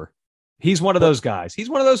 whatever. He's one of those guys. He's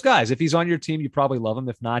one of those guys. If he's on your team, you probably love him.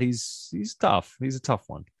 If not, he's tough. He's a tough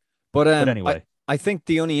one. But anyway, I think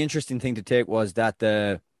the only interesting thing to take was that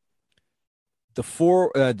the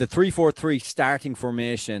 3-4-3 starting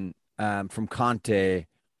formation from Conte.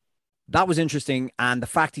 That was interesting, and the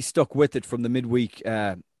fact he stuck with it from the midweek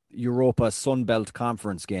Europa Sunbelt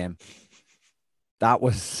Conference game, that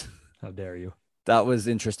was... How dare you? That was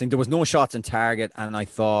interesting. There was no shots on target, and I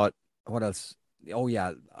thought, what else? Oh,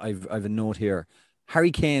 yeah, I've a note here.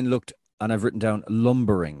 Harry Kane looked, and I've written down,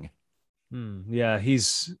 lumbering. Yeah,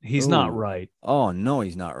 he's not right. Oh, no,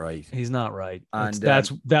 he's not right. He's not right. And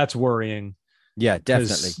that's worrying. Yeah,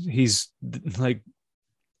 definitely. He's like...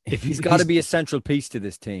 He's got to be a central piece to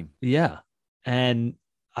this team. Yeah. And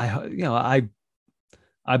I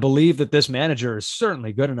believe that this manager is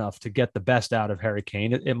certainly good enough to get the best out of Harry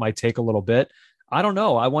Kane. It might take a little bit. I don't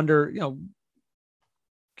know. I wonder,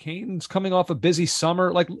 Kane's coming off a busy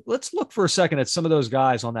summer. Like, let's look for a second at some of those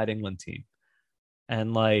guys on that England team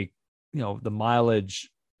and the mileage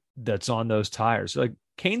that's on those tires. Like,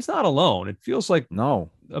 Kane's not alone. It feels like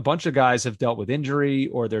a bunch of guys have dealt with injury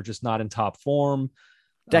or they're just not in top form.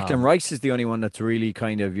 Declan Rice is the only one that's really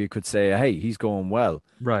kind of, you could say, hey, he's going well.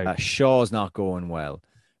 Right. Shaw's not going well.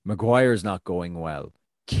 Maguire's not going well.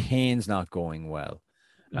 Kane's not going well.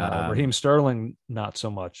 Raheem Sterling, not so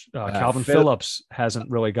much. Calvin Phillips hasn't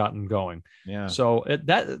really gotten going. Yeah. So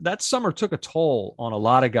that summer took a toll on a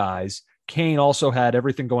lot of guys. Kane also had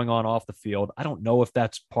everything going on off the field. I don't know if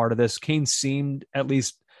that's part of this. Kane seemed, at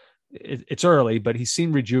least it's early, but he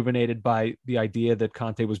seemed rejuvenated by the idea that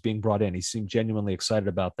Conte was being brought in. He seemed genuinely excited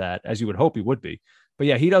about that, as you would hope he would be. But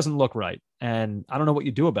yeah, he doesn't look right. And I don't know what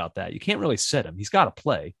you do about that. You can't really sit him. He's got to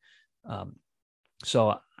play.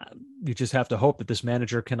 So you just have to hope that this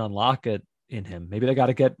manager can unlock it in him. Maybe they got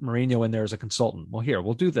to get Mourinho in there as a consultant. Well, here,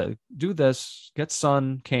 we'll do this, get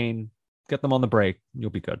Son, Kane, get them on the break. You'll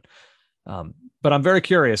be good. But I'm very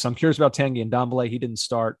curious. I'm curious about Tanguy Ndombele. He didn't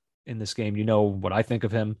start in this game. You know what I think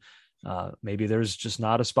of him. Maybe there's just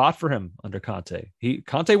not a spot for him under Conte.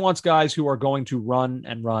 Conte wants guys who are going to run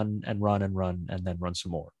and run and run and run and then run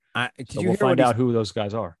some more. So we'll find out who those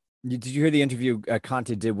guys are. Did you hear the interview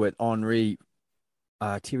Conte did with Thierry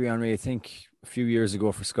Henry, I think a few years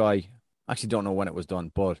ago for Sky? I actually don't know when it was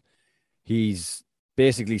done, but he's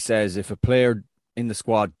basically says if a player in the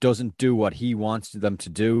squad doesn't do what he wants them to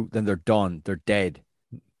do, then they're done. They're dead.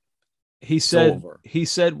 He said,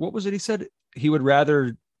 what was it? He said he would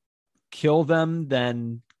rather kill them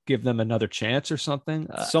than give them another chance or something.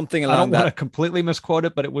 Something along I don't that. want to completely misquote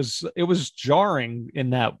it, but it was jarring in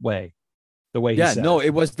that way. The way he said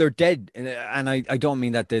it was they're dead. And I don't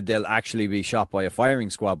mean that they'll actually be shot by a firing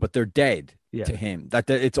squad, but they're dead to him. That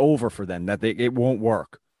it's over for them, that it won't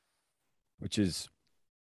work, which is,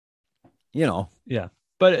 Yeah.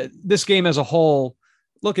 But this game as a whole,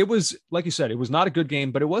 look, it was, like you said, it was not a good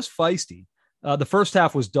game, but it was feisty. The first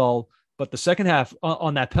half was dull, But the second half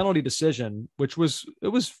on that penalty decision, it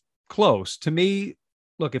was close to me.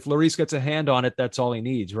 Look, if Lloris gets a hand on it, that's all he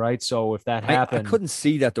needs, right? So if that happened, I couldn't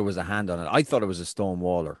see that there was a hand on it. I thought it was a stone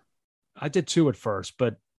waller. I did too at first,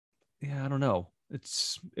 but yeah, I don't know.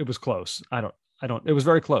 It was close. It was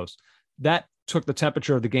very close. That took the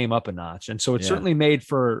temperature of the game up a notch. And so it certainly made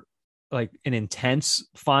for like an intense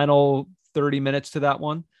final 30 minutes to that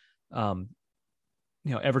one.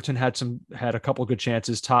 Everton had a couple of good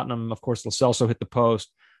chances. Tottenham, of course, Lo Celso hit the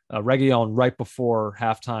post. Reguilon right before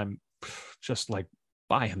halftime, just like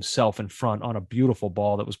by himself in front on a beautiful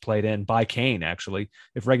ball that was played in by Kane. Actually,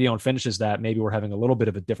 if Reguilon finishes that, maybe we're having a little bit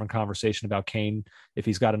of a different conversation about Kane if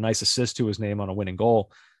he's got a nice assist to his name on a winning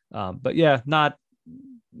goal. But yeah,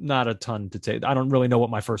 not a ton to take. I don't really know what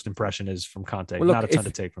my first impression is from Conte. Well, look, not a ton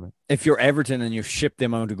to take from it. If you're Everton and you've shipped the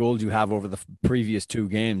amount of goals you have over the previous 2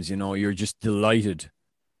 games, you're just delighted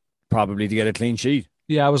probably to get a clean sheet.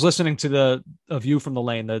 Yeah, I was listening to A View from the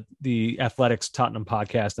Lane, the Athletics Tottenham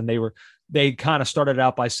podcast, and they kind of started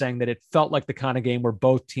out by saying that it felt like the kind of game where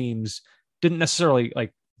both teams didn't necessarily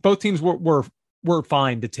like both teams were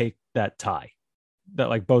fine to take that tie. That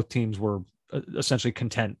like both teams were essentially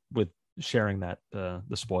content with sharing that the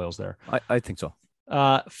spoils there. I think so.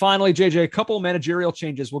 Finally, JJ, a couple of managerial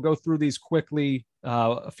changes. We'll go through these quickly.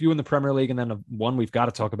 A few in the Premier League, and then one we've got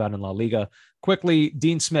to talk about in La Liga. Quickly,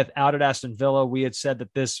 Dean Smith out at Aston Villa. We had said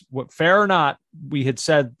that fair or not, we had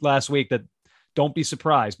said last week that don't be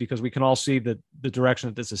surprised because we can all see the direction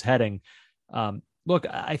that this is heading. Look,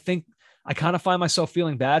 I think I kind of find myself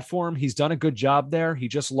feeling bad for him. He's done a good job there. He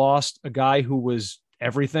just lost a guy who was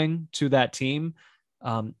everything to that team.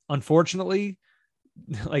 Unfortunately,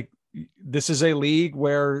 like this is a league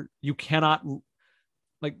where you cannot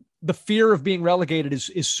like the fear of being relegated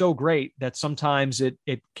is so great that sometimes it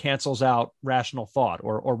cancels out rational thought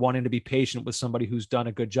or wanting to be patient with somebody who's done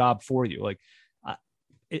a good job for you. Like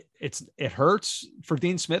it hurts for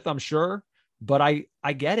Dean Smith, I'm sure, but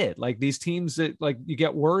I get it. Like these teams that like you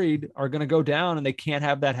get worried are going to go down and they can't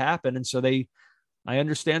have that happen. And so I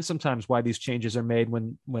understand sometimes why these changes are made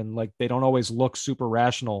when like they don't always look super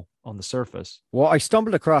rational on the surface. Well, I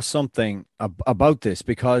stumbled across something about this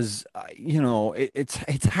because,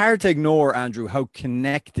 it's hard to ignore, Andrew, how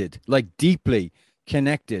connected, like deeply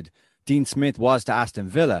connected Dean Smith was to Aston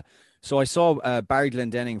Villa. So I saw Barry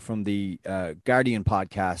Glendenning from the Guardian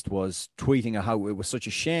podcast was tweeting how it was such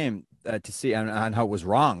a shame to see and how it was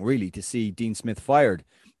wrong, really, to see Dean Smith fired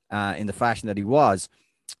in the fashion that he was.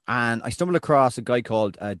 And I stumbled across a guy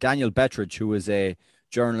called Daniel Bettridge, who is a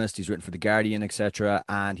journalist. He's written for The Guardian, etc.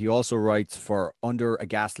 And he also writes for Under a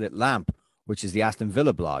Gaslit Lamp, which is the Aston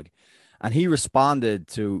Villa blog. And he responded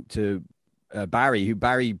to Barry, who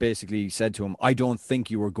Barry basically said to him, I don't think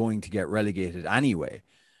you were going to get relegated anyway.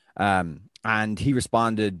 And he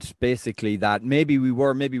responded basically that maybe we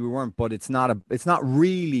were, maybe we weren't, but it's not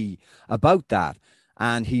really about that.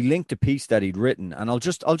 And he linked a piece that he'd written, and I'll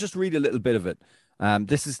just read a little bit of it.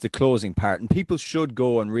 This is the closing part, and people should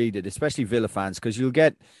go and read it, especially Villa fans, because you'll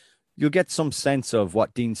get some sense of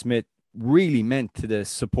what Dean Smith really meant to the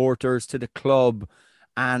supporters, to the club,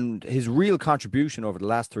 and his real contribution over the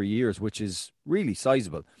last 3 years, which is really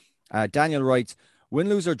sizable. Daniel writes, win,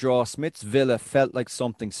 lose or draw, Smith's Villa felt like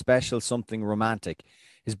something special, something romantic.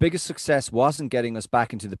 His biggest success wasn't getting us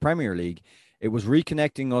back into the Premier League. It was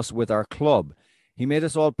reconnecting us with our club. He made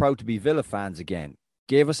us all proud to be Villa fans again.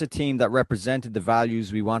 Gave us a team that represented the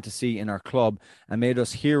values we want to see in our club and made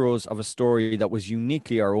us heroes of a story that was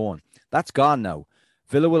uniquely our own. That's gone now.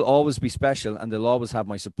 Villa will always be special and they'll always have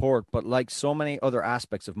my support, but like so many other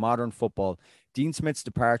aspects of modern football, Dean Smith's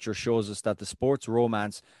departure shows us that the sports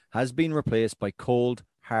romance has been replaced by cold,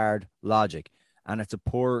 hard logic, and it's a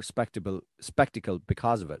poor spectacle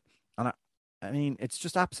because of it. And I mean, it's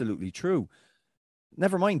just absolutely true.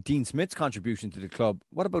 Never mind Dean Smith's contribution to the club.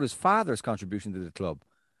 What about his father's contribution to the club?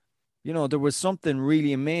 You know, there was something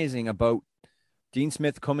really amazing about Dean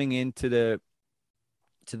Smith coming into the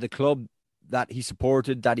club that he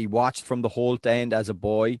supported, that he watched from the Holt end as a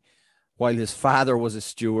boy, while his father was a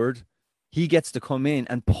steward. He gets to come in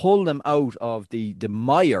and pull them out of the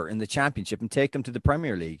mire in the Championship and take them to the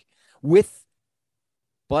Premier League with,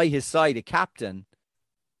 by his side, a captain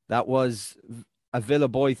that was a Villa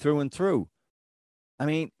boy through and through. I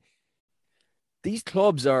mean, these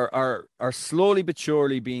clubs are slowly but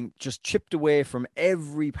surely being just chipped away from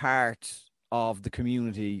every part of the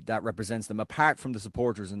community that represents them, apart from the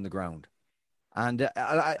supporters in the ground. And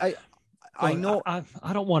I know I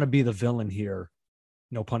don't want to be the villain here,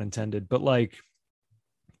 no pun intended, but like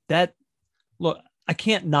that. Look, I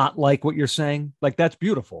can't not like what you're saying. Like that's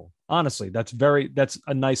beautiful. Honestly, that's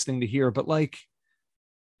a nice thing to hear. But like,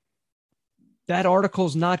 that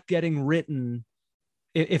article's not getting written.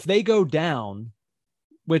 If they go down,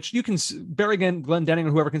 which you can, Barry Glendenning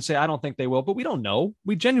or whoever can say, I don't think they will, but we don't know.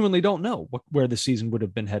 We genuinely don't know where the season would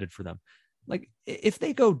have been headed for them. Like, if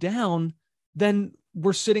they go down, then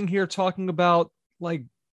we're sitting here talking about, like,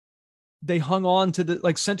 they hung on to the,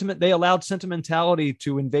 like, sentiment. They allowed sentimentality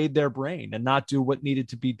to invade their brain and not do what needed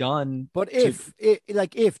to be done. But do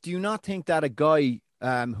you not think that a guy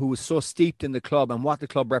who was so steeped in the club and what the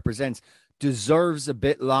club represents deserves a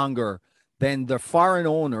bit longer than the foreign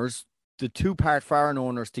owners, the two-part foreign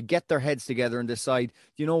owners, to get their heads together and decide,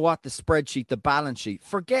 you know what, the spreadsheet, the balance sheet,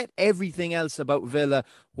 forget everything else about Villa,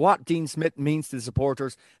 what Dean Smith means to the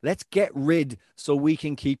supporters. Let's get rid so we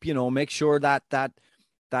can keep, make sure that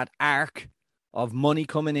arc of money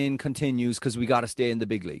coming in continues, because we got to stay in the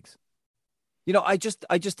big leagues. I just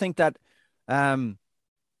think that,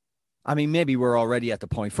 maybe we're already at the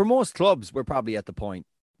point. For most clubs, we're probably at the point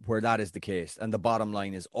where that is the case, and the bottom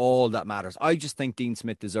line is all that matters. I just think Dean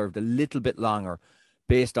Smith deserved a little bit longer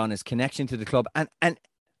based on his connection to the club and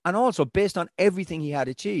also based on everything he had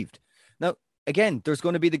achieved. Now, again, there's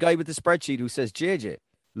going to be the guy with the spreadsheet who says, JJ,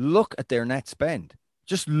 look at their net spend.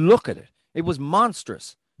 Just look at it. It was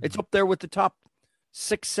monstrous. It's up there with the top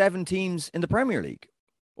 6-7 teams in the Premier League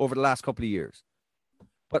over the last couple of years.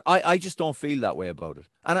 But I just don't feel that way about it.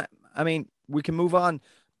 And I mean, we can move on.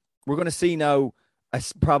 We're going to see now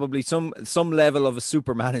probably some level of a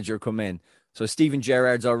super manager come in. So Steven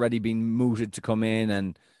Gerrard's already been mooted to come in,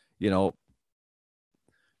 and,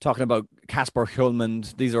 talking about Kasper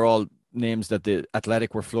Hjulmand. These are all names that the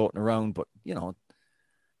Athletic were floating around, but,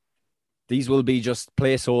 these will be just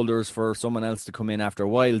placeholders for someone else to come in after a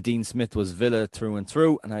while. Dean Smith was Villa through and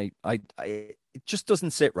through, and it just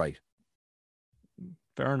doesn't sit right.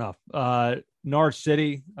 Fair enough. Norwich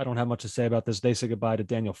City, I don't have much to say about this. They say goodbye to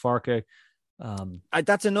Daniel Farke.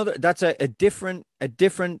 That's a different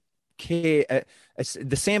case. It's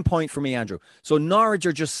the same point for me, Andrew. So Norwich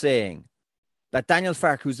are just saying that Daniel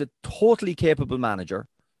Farke, who's a totally capable manager,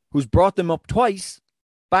 who's brought them up twice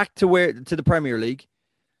back to the Premier League,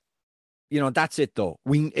 that's it though.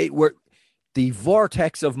 We're the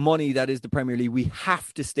vortex of money that is the Premier League. We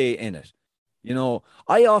have to stay in it.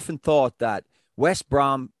 I often thought that West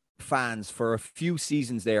Brom fans for a few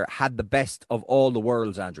seasons there had the best of all the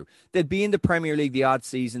worlds, Andrew. They'd be in the Premier League the odd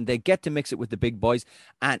season. They'd get to mix it with the big boys.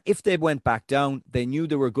 And if they went back down, they knew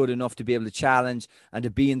they were good enough to be able to challenge and to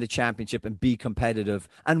be in the Championship and be competitive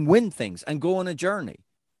and win things and go on a journey.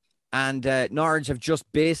 And Norwich have just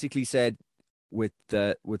basically said, with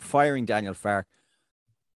firing Daniel Farke,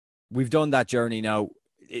 we've done that journey now.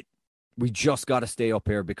 We just got to stay up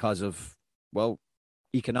here because of,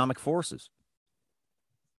 economic forces.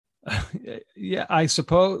 Yeah, I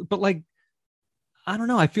suppose. But, like, I don't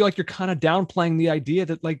know. I feel like you're kind of downplaying the idea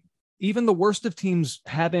that, like, even the worst of teams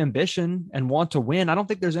have ambition and want to win. I don't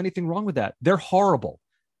think there's anything wrong with that. They're horrible.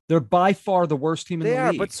 They're by far the worst team in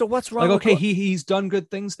the league. But so what's wrong? Like, okay, he's done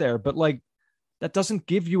good things there, but, like, that doesn't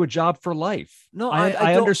give you a job for life. No,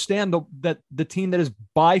 I understand that the team that is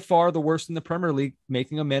by far the worst in the Premier League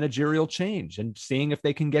making a managerial change and seeing if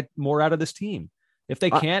they can get more out of this team. If they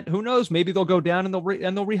can't, who knows? Maybe they'll go down and they'll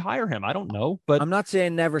rehire him. I don't know. But I'm not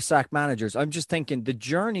saying never sack managers. I'm just thinking the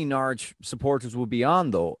journey Norwich supporters will be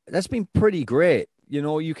on, though, that's been pretty great.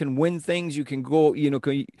 You can win things. You can go.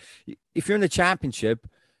 If you're in the Championship,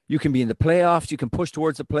 you can be in the playoffs. You can push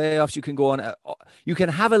towards the playoffs. You can go on. You can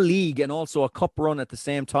have a league and also a cup run at the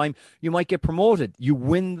same time. You might get promoted. You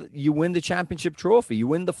win the Championship trophy. You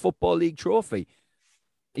win the Football League trophy.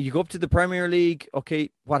 You go up to the Premier League.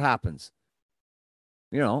 Okay, what happens?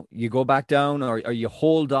 You go back down, or you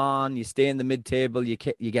hold on. You stay in the mid-table. You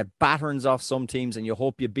get batterings off some teams, and you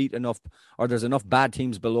hope you beat enough, or there's enough bad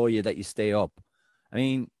teams below you that you stay up. I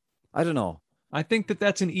mean, I don't know. I think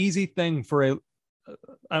that's an easy thing for a.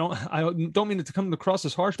 I don't mean it to come across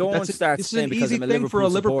as harsh. Don't but start this is saying an because easy I'm a thing for a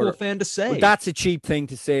Liverpool supporter. fan to say. Well, that's a cheap thing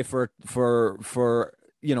to say for if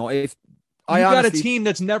you got a team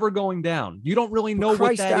that's never going down. You don't really know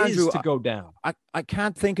what that is to go down. I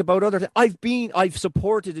can't think about other things. I've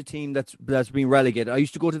supported a team that's been relegated. I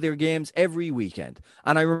used to go to their games every weekend,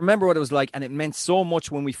 and I remember what it was like, and it meant so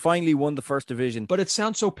much when we finally won the first division. But it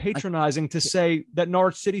sounds so patronizing to say that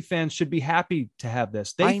Norwich City fans should be happy to have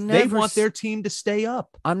this. They want their team to stay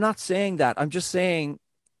up. I'm not saying that. I'm just saying,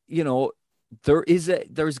 there is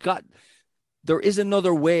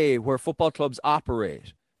another way where football clubs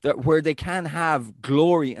operate, where they can have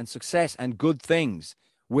glory and success and good things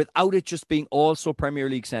without it just being also Premier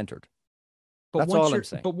League centered. That's all I'm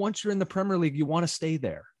saying. But once you're in the Premier League, you want to stay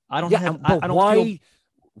there. Why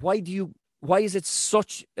is it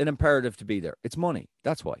such an imperative to be there? It's money.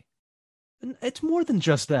 That's why. It's more than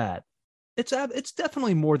just that. It's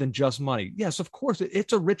definitely more than just money. Yes, of course,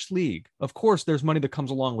 it's a rich league. Of course, there's money that comes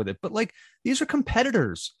along with it. But like, these are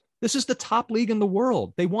competitors. This is the top league in the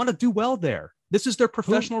world. They want to do well there. This is their Who?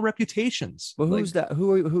 professional reputations. But Like who's that?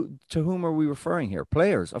 Who? To whom are we referring here?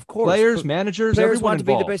 Players, of course. players, managers, Players everyone want to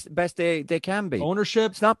be the involved. best they can be.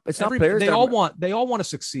 Ownership, It's not. It's not every players. they all want to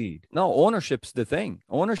succeed. No, ownership's the thing.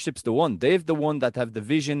 Ownership's the one. They've the one that have the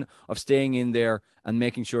vision of staying in there and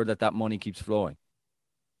making sure that that money keeps flowing.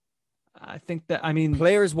 I think that, I mean,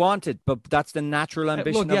 Players want it, but that's the natural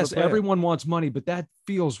ambition look, of yes, a player. everyone wants money, but that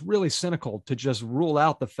feels really cynical to just rule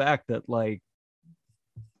out the fact that like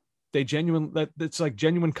that it's like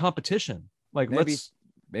genuine competition. Like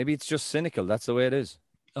Maybe it's just cynical. That's the way it is.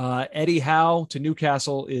 Eddie Howe to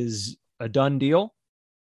Newcastle is a done deal.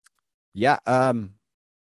 Yeah.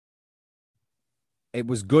 It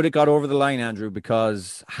was good it got over the line, Andrew,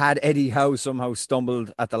 because had Eddie Howe somehow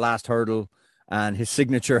stumbled at the last hurdle and his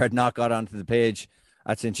signature had not got onto the page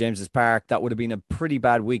at St. James's Park, that would have been a pretty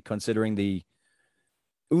bad week considering the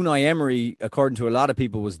Unai Emery, according to a lot of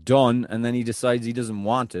people, was done, and then he decides he doesn't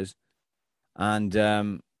want it. And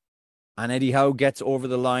Eddie Howe gets over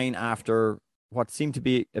the line after what seemed to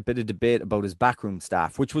be a bit of debate about his backroom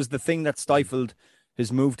staff, which was the thing that stifled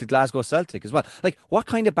his move to Glasgow Celtic as well. Like, what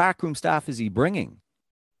kind of backroom staff is he bringing?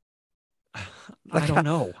 I don't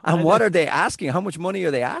know. And what are they asking? How much money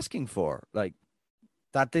are they asking for? Like,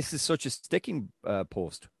 that this is such a sticking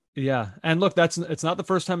post. Yeah. And look, it's not the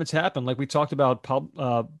first time it's happened. Like we talked about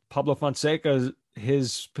Pablo Fonseca,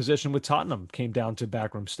 his position with Tottenham came down to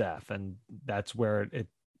backroom staff, and that's where it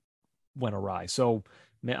went awry. So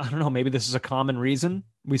I don't know, maybe this is a common reason.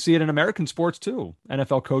 We see it in American sports too.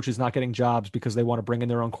 NFL coaches not getting jobs because they want to bring in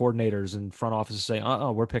their own coordinators, and front offices say,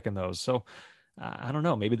 we're picking those. So I don't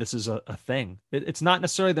know. Maybe this is a thing. It's not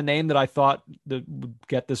necessarily the name that I thought that would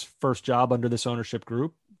get this first job under this ownership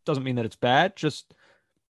group. Doesn't mean that it's bad. Just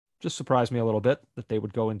surprised me a little bit that they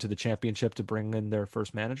would go into the championship to bring in their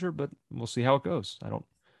first manager, but we'll see how it goes.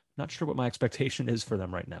 Not sure what my expectation is for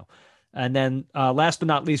them right now. And then last but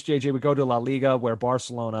not least, JJ, we go to La Liga, where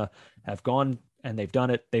Barcelona have gone and they've done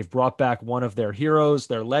it. They've brought back one of their heroes,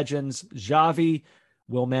 their legends. Xavi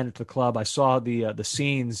will manage the club. I saw the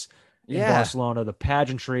scenes in Barcelona, the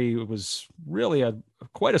pageantry. It was really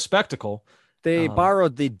quite a spectacle. They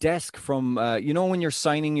borrowed the desk from, when you're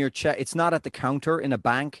signing your check, it's not at the counter in a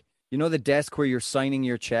bank. You know, the desk where you're signing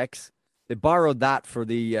your checks? They borrowed that for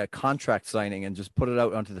the contract signing and just put it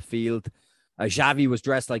out onto the field. Xavi was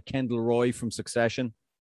dressed like Kendall Roy from Succession.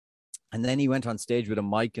 And then he went on stage with a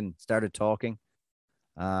mic and started talking.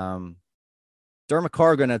 Dermot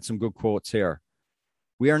Corrigan had some good quotes here.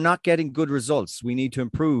 "We are not getting good results. We need to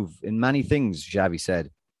improve in many things," Xavi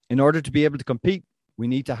said. "In order to be able to compete, we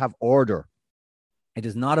need to have order. It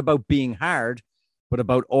is not about being hard, but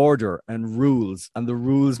about order and rules, and the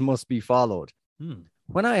rules must be followed.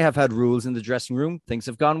 When I have had rules in the dressing room, things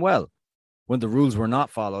have gone well. When the rules were not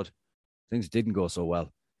followed, things didn't go so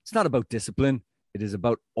well. It's not about discipline. It is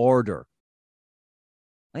about order."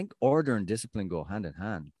 I think order and discipline go hand in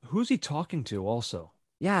hand. Who's he talking to also?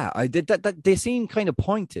 Yeah, I did that. They seem kind of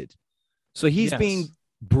pointed. So he's being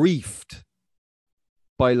briefed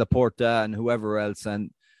by Laporta and whoever else.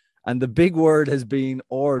 And the big word has been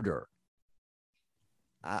order.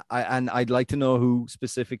 I'd like to know who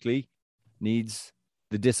specifically needs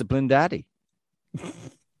the disciplined daddy.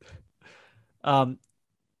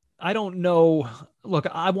 I don't know. Look,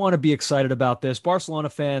 I want to be excited about this.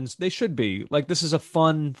 Barcelona fans, they should be. Like, this is a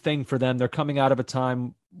fun thing for them. They're coming out of a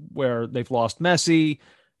time where they've lost Messi.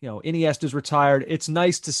 Iniesta's retired. It's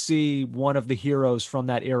nice to see one of the heroes from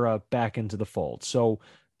that era back into the fold. So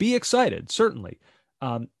be excited, certainly.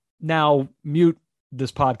 Now, mute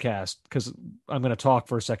this podcast because I'm going to talk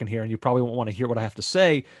for a second here, and you probably won't want to hear what I have to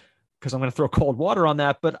say because I'm going to throw cold water on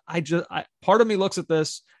that. But part of me looks at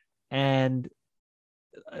this, and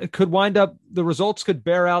it could wind up, the results could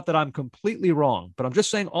bear out that I'm completely wrong. But I'm just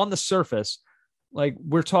saying, on the surface, like,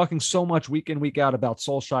 we're talking so much week in, week out about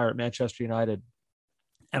Solskjaer at Manchester United.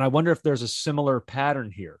 And I wonder if there's a similar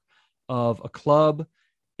pattern here of a club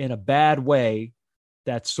in a bad way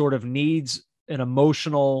that sort of needs an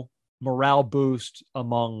emotional morale boost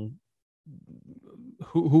among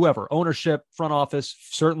whoever, ownership, front office,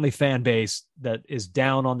 certainly fan base that is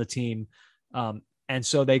down on the team. And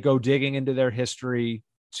so they go digging into their history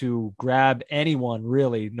to grab anyone,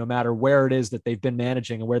 really, no matter where it is that they've been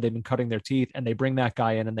managing and where they've been cutting their teeth. And they bring that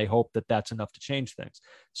guy in and they hope that that's enough to change things.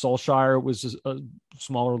 Solskjaer was a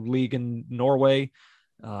smaller league in Norway.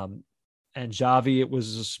 And Xavi, it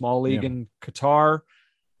was a small league in Qatar.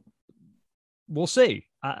 We'll see.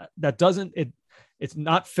 That doesn't, It's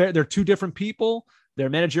not fair. They're two different people. Their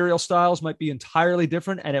managerial styles might be entirely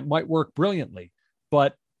different, and it might work brilliantly.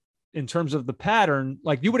 But in terms of the pattern,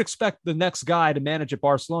 like you would expect the next guy to manage at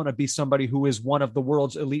Barcelona be somebody who is one of the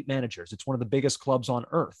world's elite managers. It's one of the biggest clubs on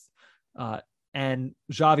earth. And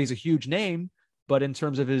Xavi's a huge name, but in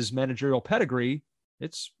terms of his managerial pedigree,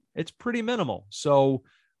 it's pretty minimal. So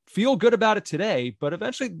feel good about it today, but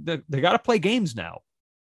eventually they got to play games now.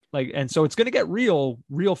 And so it's going to get real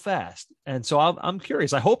fast. And so I'm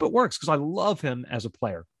curious. I hope it works because I love him as a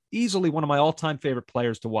player. Easily one of my all-time favorite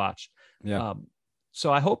players to watch. Yeah.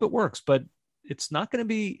 So I hope it works, but it's not going to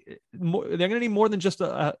be more, they're going to need more than just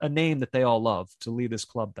a name that they all love to lead this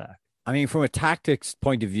club back. I mean, from a tactics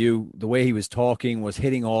point of view, the way he was talking was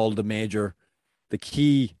hitting all the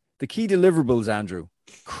key deliverables, Andrew.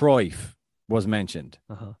 Cruyff was mentioned.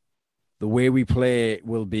 Uh-huh. The way we play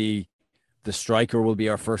will be the striker will be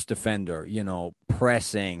our first defender,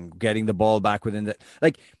 pressing, getting the ball back within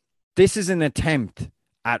this is an attempt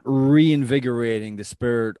at reinvigorating the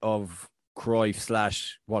spirit of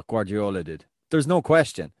Cruyff / what Guardiola did. There's no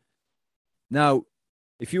question. Now,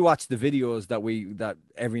 if you watch the videos that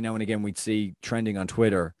every now and again we'd see trending on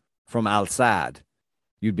Twitter from Al Sadd,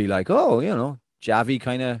 you'd be like, oh, Xavi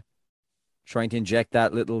kind of trying to inject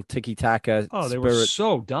that little tiki-taka Oh, they spirit. were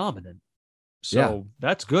so dominant. So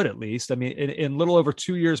That's good, at least. I mean, in little over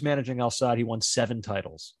 2 years managing Al Sadd, he won 7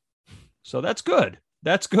 titles. So that's good.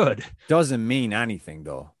 That's good. Doesn't mean anything,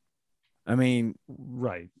 though. I mean,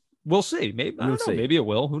 right. We'll see. Maybe I We'll don't know. see. Maybe it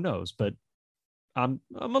will. Who knows? But I'm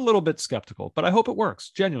a little bit skeptical. But I hope it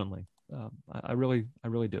works. Genuinely, I really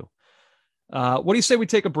do. What do you say we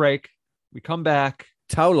take a break? We come back.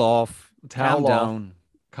 towel off. Calm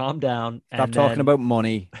Calm down. down. Stop talking about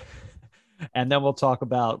money. And then we'll talk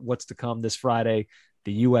about what's to come this Friday.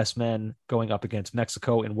 The U.S. men going up against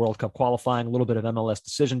Mexico in World Cup qualifying. A little bit of MLS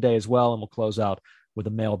Decision Day as well. And we'll close out with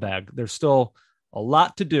a mailbag. There's still a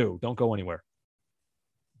lot to do. Don't go anywhere.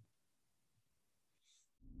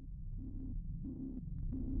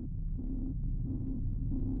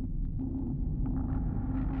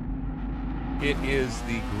 It is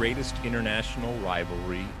the greatest international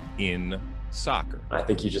rivalry in soccer. I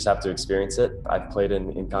think you just have to experience it. I've played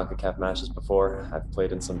in CONCACAF matches before. I've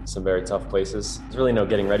played in some very tough places. There's really no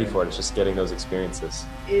getting ready for it. It's just getting those experiences.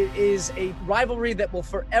 It is a rivalry that will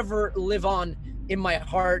forever live on in my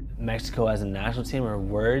heart. Mexico as a national team are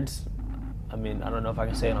words. I mean, I don't know if I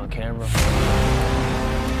can say it on camera.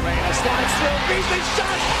 Reyna slides through. Beasley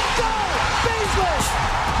shot. Goal! Beasley!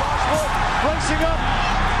 Racing up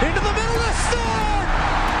into the middle of the start.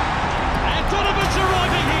 And Donovan's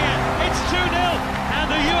arriving here. It's 2-0. And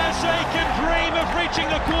the USA can dream of reaching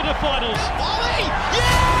the quarterfinals. Volley!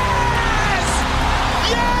 Yes!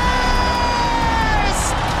 Yes!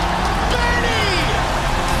 Bernie!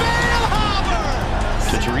 Feilhaber!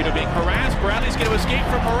 Chicharito being harassed. Bradley's going to escape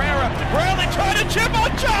from Herrera. Bradley trying to chip on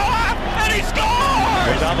Joa. And he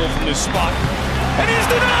scores! Double from this spot. And he's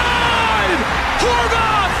denied!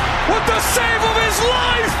 Horvath with the save of his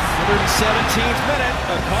life! 117th minute.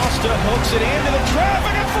 Acosta hooks it into the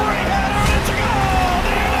traffic and free header, and it's a goal!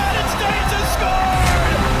 The United States has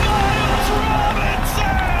scored!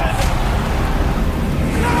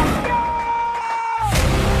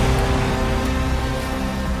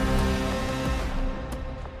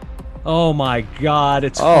 Oh Miles Robinson! my God!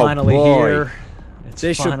 It's finally here.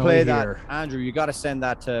 They should play here. that. Andrew, you got to send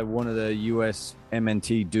that to one of the US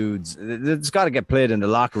MNT dudes. It's got to get played in the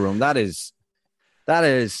locker room. That is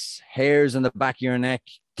hairs in the back of your neck,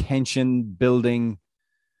 tension building.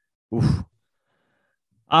 Oof.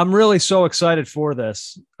 I'm really so excited for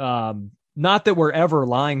this. Not that we're ever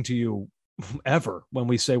lying to you, ever, when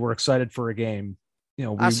we say we're excited for a game.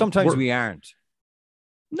 Sometimes we aren't.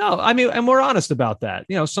 No, I mean, and we're honest about that.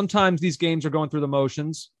 Sometimes these games are going through the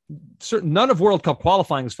motions. None of World Cup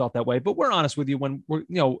qualifying has felt that way, but we're honest with you when we're,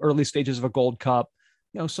 early stages of a Gold Cup,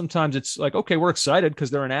 sometimes it's like, okay, we're excited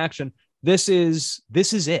because they're in action. This is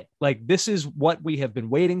it. Like, this is what we have been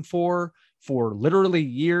waiting for literally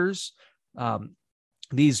years.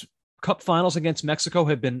 These cup finals against Mexico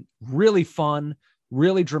have been really fun,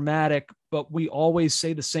 really dramatic, but we always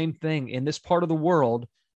say the same thing in this part of the world.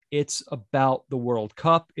 It's about the World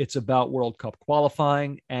Cup. It's about World Cup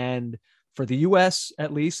qualifying. And for the U.S.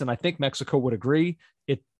 at least, and I think Mexico would agree,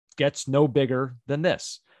 it gets no bigger than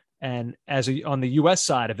this. And on the U.S.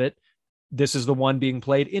 side of it, this is the one being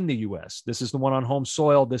played in the U.S. This is the one on home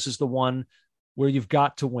soil. This is the one where you've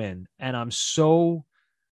got to win. And I'm so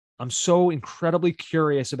incredibly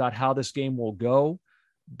curious about how this game will go,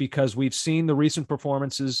 because we've seen the recent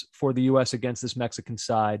performances for the U.S. against this Mexican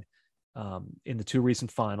side in the 2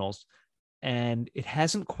 recent finals, and it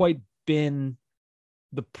hasn't quite been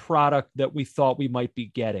the product that we thought we might be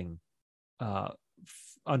getting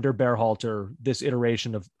under Berhalter, this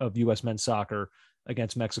iteration of U.S. men's soccer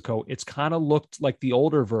against Mexico. It's kind of looked like the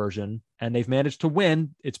older version, and they've managed to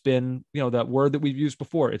win. It's been, that word that we've used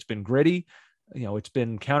before. It's been gritty. It's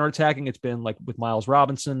been counterattacking. It's been like with Miles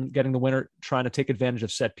Robinson getting the winner, trying to take advantage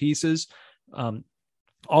of set pieces.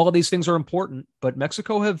 All of these things are important, but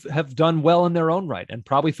Mexico have done well in their own right, and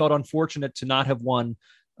probably felt unfortunate to not have won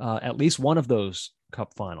at least one of those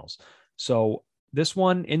cup finals. So this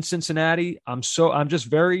one in Cincinnati, I'm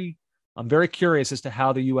very curious as to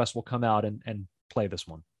how the U.S. will come out and play this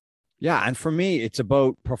one. Yeah, and for me, it's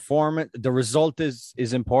about performance. The result is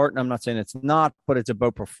important. I'm not saying it's not, but it's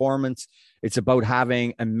about performance. It's about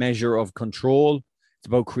having a measure of control. It's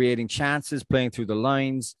about creating chances, playing through the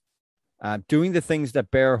lines, doing the things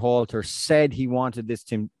that Berhalter said he wanted this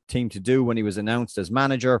team to do when he was announced as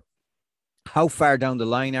manager. How far down the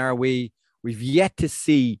line are we? We've yet to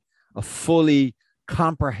see a fully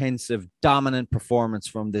comprehensive, dominant performance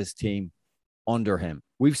from this team under him.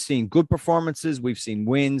 We've seen good performances, we've seen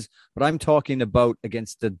wins, but I'm talking about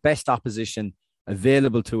against the best opposition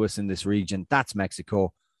available to us in this region. That's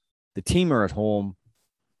Mexico. The team are at home.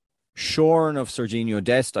 Shorn of Sergiño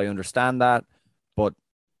Dest, I understand that, but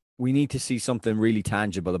we need to see something really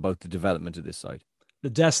tangible about the development of this side.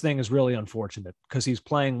 The Dest thing is really unfortunate because he's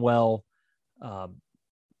playing well.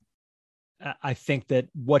 I think that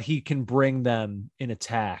what he can bring them in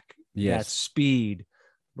attack, that speed,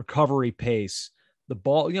 recovery pace, the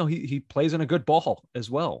ball, he plays in a good ball as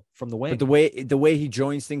well from the wing. But the way he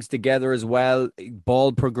joins things together as well,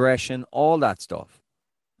 ball progression, all that stuff.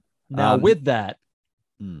 Now with that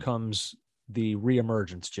comes the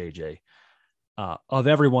reemergence, JJ, of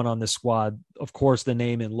everyone on this squad. Of course, the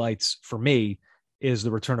name in lights for me is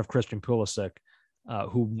the return of Christian Pulisic,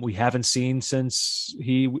 who we haven't seen since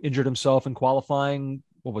he injured himself in qualifying.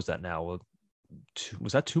 What was that now?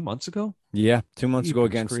 Was that 2 months ago? Yeah, 2 months ago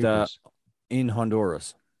against in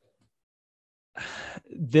Honduras.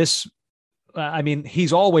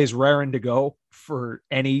 He's always raring to go for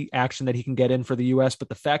any action that he can get in for the U.S., but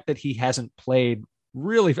the fact that he hasn't played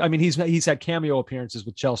really, he's had cameo appearances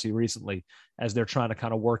with Chelsea recently as they're trying to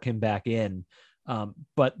kind of work him back in.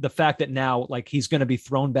 But the fact that now, he's going to be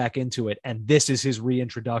thrown back into it, and this is his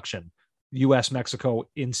reintroduction, U.S. Mexico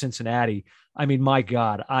in Cincinnati. My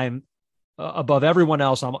God, I'm above everyone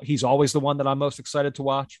else. He's always the one that I'm most excited to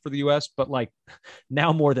watch for the U.S. But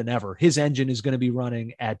now more than ever, his engine is going to be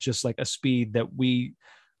running at just a speed that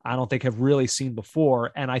I don't think have really seen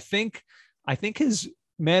before. And I think his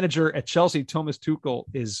manager at Chelsea, Thomas Tuchel,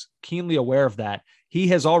 is keenly aware of that. He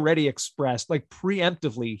has already expressed,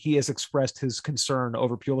 preemptively, he has expressed his concern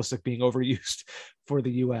over Pulisic being overused for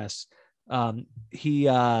the U.S. I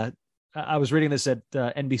was reading this at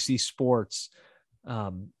NBC Sports.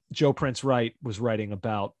 Joe Prince Wright was writing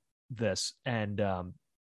about this, and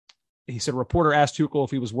he said a reporter asked Tuchel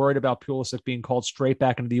if he was worried about Pulisic being called straight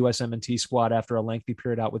back into the USMNT squad after a lengthy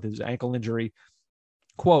period out with his ankle injury.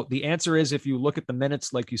 Quote, the answer is, if you look at the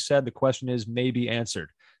minutes, like you said, the question is maybe answered.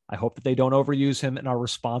 I hope that they don't overuse him and are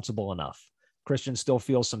responsible enough. Christian still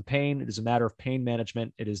feels some pain. It is a matter of pain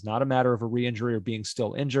management. It is not a matter of a re-injury or being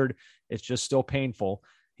still injured. It's just still painful.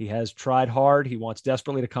 He has tried hard. He wants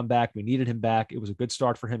desperately to come back. We needed him back. It was a good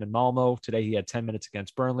start for him in Malmo. Today he had 10 minutes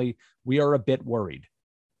against Burnley. We are a bit worried.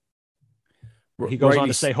 He goes on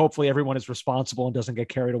to say, hopefully everyone is responsible and doesn't get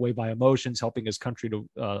carried away by emotions, helping his country to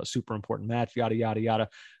a super important match, yada, yada, yada.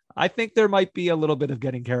 I think there might be a little bit of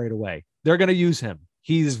getting carried away. They're going to use him.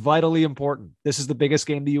 He's vitally important. This is the biggest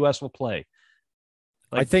game the U.S. will play.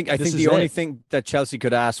 I think the only thing that Chelsea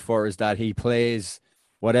could ask for is that he plays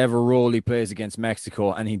whatever role he plays against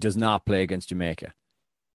Mexico and he does not play against Jamaica.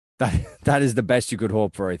 That is the best you could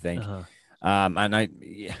hope for, I think.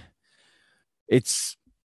 If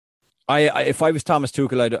I was Thomas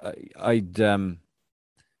Tuchel,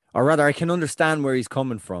 I can understand where he's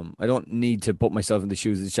coming from. I don't need to put myself in the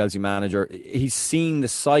shoes of the Chelsea manager. He's seen the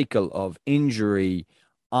cycle of injury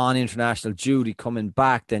on international duty, coming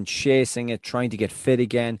back, then chasing it, trying to get fit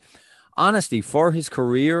again. Honestly, for his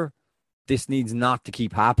career, this needs not to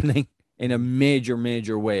keep happening in a major,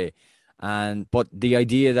 major way. But the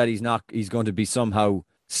idea that he's going to be somehow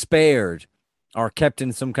spared or kept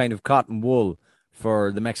in some kind of cotton wool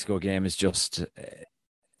for the Mexico game is just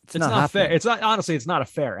it's not fair. It's not a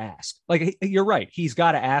fair ask. You're right. He's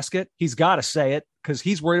got to ask it. He's got to say it because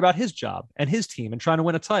he's worried about his job and his team and trying to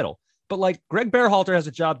win a title. But Greg Berhalter has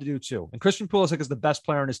a job to do too. And Christian Pulisic is the best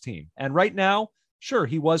player on his team. And right now, sure,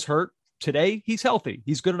 he was hurt. Today, he's healthy.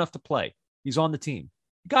 He's good enough to play. He's on the team.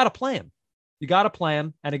 You got to play him.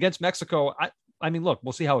 And against Mexico, look,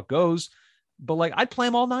 we'll see how it goes. but like I'd play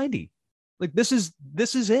him all 90. Like this is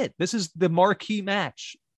it. This is the marquee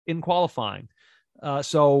match in qualifying.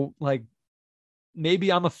 So like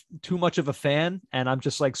maybe I'm too much of a fan, and I'm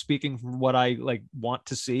just like speaking from what I like want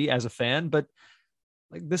to see as a fan. But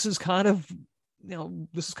like this is kind of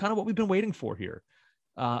what we've been waiting for here.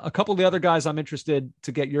 A couple of the other guys I'm interested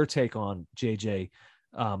to get your take on, JJ.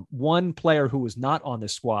 One player who was not on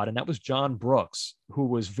this squad, and that was John Brooks, who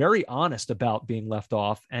was very honest about being left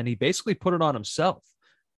off, and he basically put it on himself.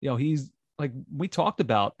 He's like, we talked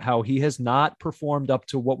about how he has not performed up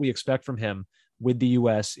to what we expect from him with the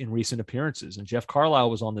U.S. in recent appearances. And Jeff Carlisle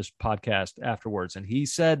was on this podcast afterwards, and he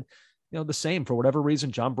said, the same. For whatever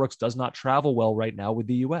reason, John Brooks does not travel well right now with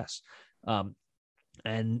the U.S.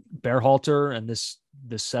 And Berhalter and this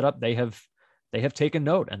setup, they have taken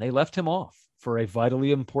note, and they left him off for a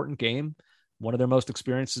vitally important game. One of their most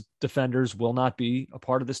experienced defenders will not be a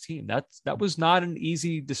part of this team. That was not an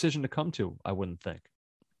easy decision to come to, I wouldn't think.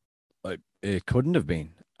 It couldn't have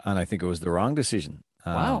been, and I think it was the wrong decision.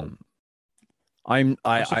 Wow. I'm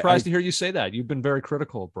surprised to hear you say that. You've been very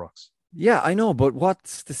critical of Brooks. Yeah, I know, but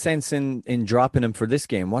what's the sense in dropping him for this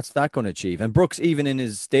game? What's that going to achieve? And Brooks, even in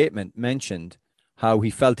his statement, mentioned how he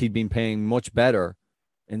felt he'd been playing much better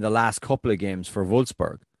in the last couple of games for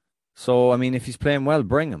Wolfsburg. So, I mean, if he's playing well,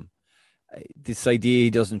 bring him. This idea he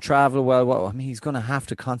doesn't travel well, I mean, he's going to have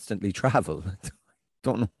to constantly travel.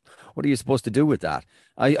 Don't know. What are you supposed to do with that?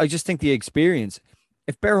 I just think the experience,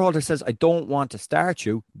 if Berhalter says, I don't want to start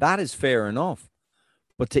you, that is fair enough.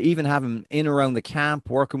 But to even have him in around the camp,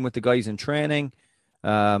 working with the guys in training,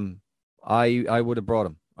 I would have brought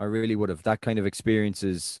him. I really would have. That kind of experience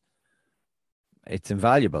it's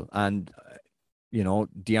invaluable. And,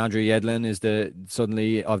 DeAndre Yedlin is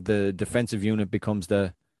suddenly of the defensive unit becomes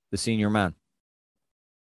the senior man.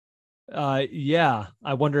 Yeah.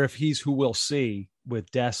 I wonder if he's who we'll see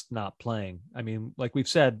with Dest not playing. I mean, like we've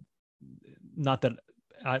said, not that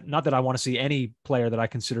I want to see any player that I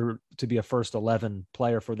consider to be a first 11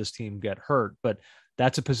 player for this team get hurt, but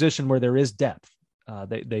that's a position where there is depth.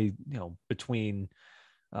 They between.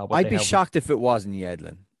 I'd be shocked if it wasn't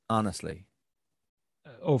Yedlin, honestly.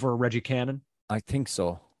 Over Reggie Cannon? I think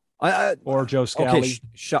so. Or Joe Scally?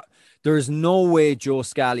 Okay, there is no way Joe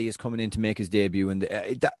Scally is coming in to make his debut in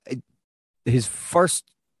his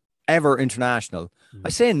first ever international. I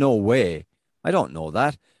say no way. I don't know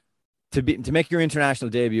that. To make your international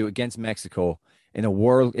debut against Mexico in a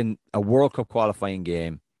World Cup qualifying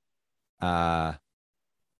game, and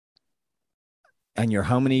you're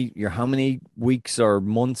how many weeks or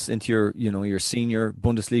months into your senior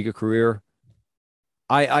Bundesliga career,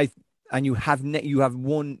 and you have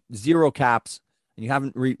won 0 caps, and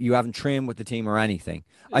you haven't trained with the team or anything.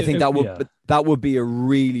 I think that would be a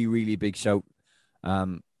really, really big shout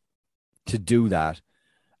to do that.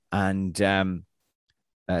 And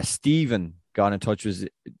Stephen got in touch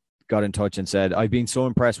and said, I've been so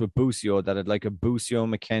impressed with Busio that I'd like a Busio,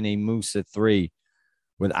 McKennie, Moose at 3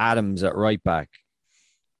 with Adams at right back.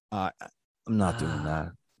 I'm not doing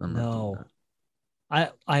that. I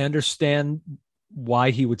understand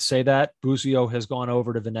why he would say that. Busio has gone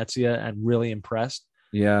over to Venezia and really impressed.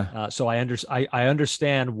 Yeah. So I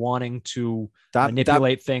understand wanting to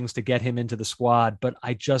manipulate things to get him into the squad, but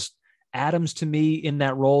Adams to me in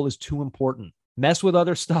that role is too important. Mess with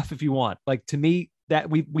other stuff if you want. Like, to me, that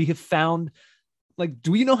we have found, like,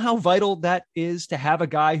 do you know how vital that is to have a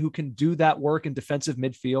guy who can do that work in defensive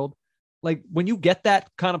midfield? Like, when you get that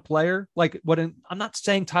kind of player, like I'm not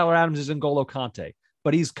saying Tyler Adams is N'Golo Kante,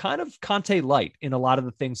 but he's kind of Kante light in a lot of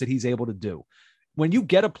the things that he's able to do. When you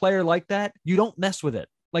get a player like that, you don't mess with it.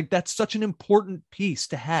 Like, that's such an important piece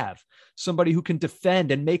to have. Somebody who can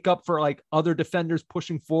defend and make up for like other defenders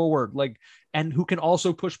pushing forward, like, and who can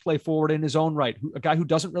also push play forward in his own right. A guy who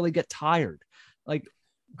doesn't really get tired, like,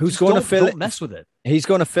 who's going to fill don't mess with it. He's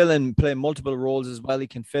going to fill in, play multiple roles as well. He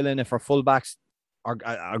can fill in if our fullbacks are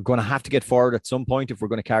going to have to get forward at some point. If we're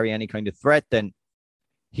going to carry any kind of threat, then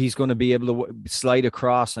he's going to be able to slide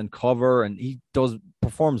across and cover, and he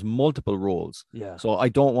performs multiple roles. Yeah. So I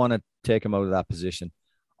don't want to take him out of that position.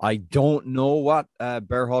 I don't know what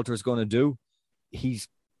Berhalter is going to do. He's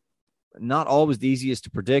not always the easiest to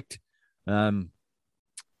predict.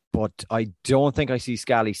 But I don't think I see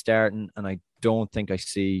Scally starting, and I don't think I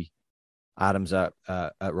see Adams at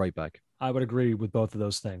right back. I would agree with both of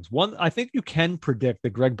those things. One, I think you can predict that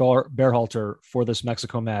Greg Berhalter for this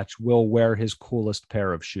Mexico match will wear his coolest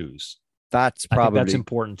pair of shoes. That's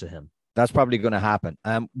important to him. That's probably going to happen.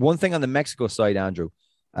 One thing on the Mexico side, Andrew,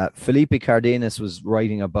 Felipe Cardenas was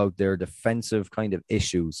writing about their defensive kind of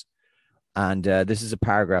issues. And this is a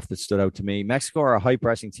paragraph that stood out to me. Mexico are a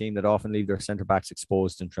high-pressing team that often leave their centre-backs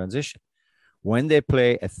exposed in transition. When they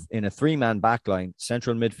play in a three-man backline,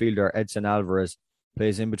 central midfielder Edson Alvarez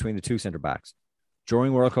plays in between the two center backs.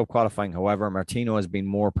 During World Cup qualifying, however, Martino has been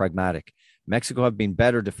more pragmatic. Mexico have been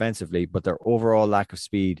better defensively, but their overall lack of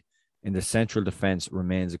speed in the central defense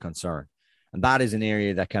remains a concern. And that is an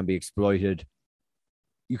area that can be exploited.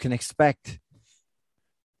 You can expect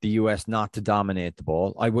the US not to dominate the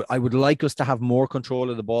ball. I would like us to have more control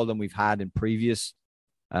of the ball than we've had in previous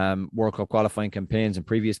World Cup qualifying campaigns and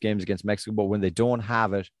previous games against Mexico. But when they don't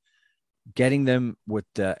have it, getting them with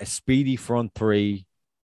a speedy front three,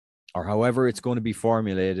 or however it's going to be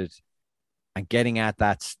formulated, and getting at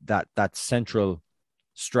that central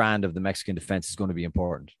strand of the Mexican defense is going to be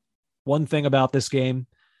important. One thing about this game,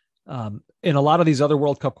 in a lot of these other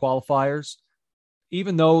World Cup qualifiers,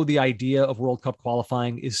 even though the idea of World Cup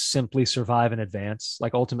qualifying is simply survive and advance,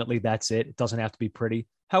 like ultimately that's it. It doesn't have to be pretty.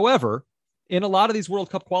 However, in a lot of these World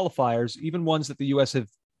Cup qualifiers, even ones that the U.S. have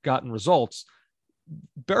gotten results,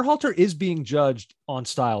 Berhalter is being judged on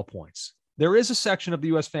style points. There is a section of the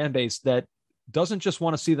U.S. fan base that doesn't just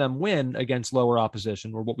want to see them win against lower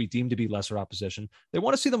opposition or what we deem to be lesser opposition. They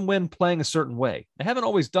want to see them win playing a certain way. They haven't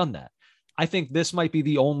always done that. I think this might be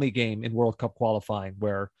the only game in World Cup qualifying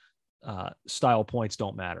where style points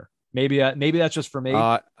don't matter. Maybe that's just for me.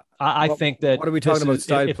 I think that what are we talking about?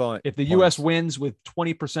 Style point. If the U.S. wins with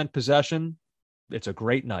 20% possession, it's a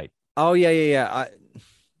great night. Oh yeah.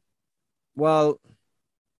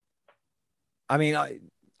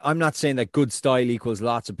 I'm not saying that good style equals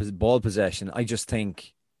lots of ball possession. I just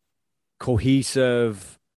think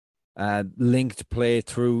cohesive, linked play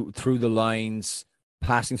through the lines,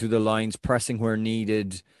 passing through the lines, pressing where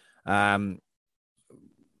needed.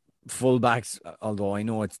 Fullbacks, although I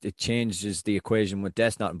know it changes the equation with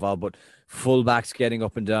Des not involved, but fullbacks getting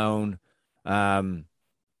up and down,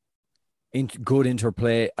 good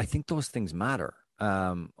interplay. I think those things matter.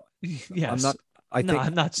 Yes.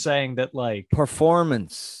 I'm not saying that like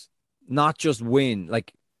performance, not just win.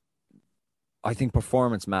 Like, I think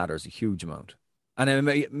performance matters a huge amount, and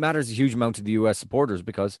it matters a huge amount to the US supporters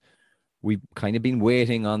because we've kind of been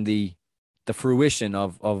waiting on the fruition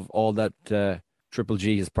of all that Triple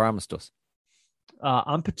G has promised us.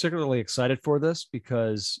 I'm particularly excited for this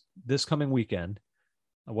because this coming weekend,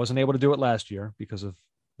 I wasn't able to do it last year because of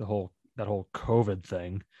that whole COVID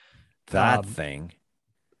thing. Thing.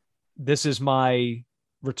 This is my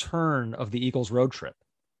return of the Eagles road trip,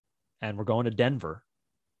 and we're going to Denver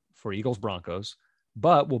for Eagles Broncos,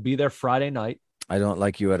 but we'll be there Friday night. I don't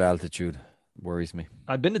like you at altitude. Worries me.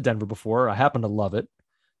 I've been to Denver before. I happen to love it.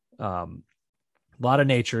 A lot of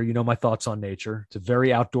nature. You know my thoughts on nature. It's a very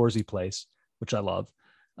outdoorsy place, which I love.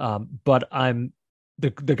 But I'm the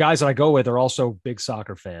guys that I go with are also big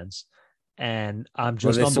soccer fans, and I'm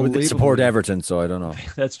just unbelievable. They support Everton, so I don't know.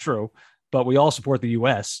 That's true, but we all support the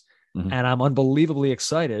U.S. Mm-hmm. And I'm unbelievably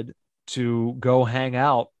excited to go hang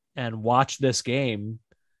out and watch this game,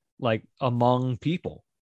 like among people.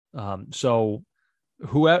 So,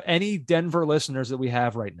 any Denver listeners that we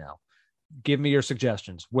have right now, give me your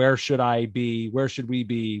suggestions. Where should I be? Where should we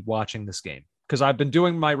be watching this game? Because I've been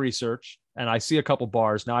doing my research and I see a couple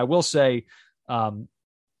bars. Now, I will say, I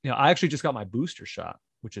actually just got my booster shot,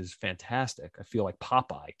 which is fantastic. I feel like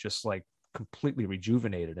Popeye, just like completely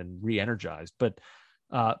rejuvenated and re-energized. But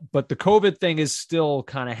the COVID thing is still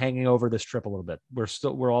kind of hanging over this trip a little bit.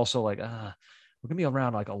 We're also like, we're gonna be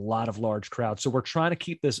around like a lot of large crowds. So we're trying to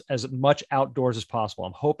keep this as much outdoors as possible.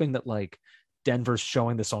 I'm hoping that like Denver's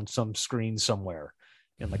showing this on some screen somewhere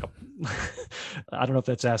in like I don't know if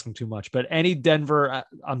that's asking too much, but any Denver,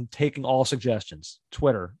 I'm taking all suggestions.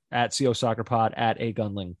 Twitter @COSoccerPod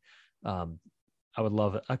 @AGunling. I would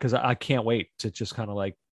love it because I can't wait to just kind of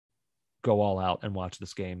like go all out and watch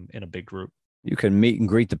this game in a big group. You can meet and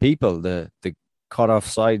greet the people. The Cut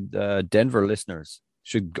Offside Denver listeners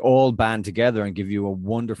should all band together and give you a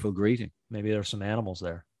wonderful greeting. Maybe there's some animals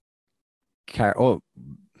there.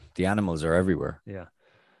 The animals are everywhere. Yeah.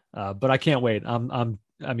 But I can't wait.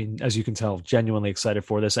 I mean, as you can tell, genuinely excited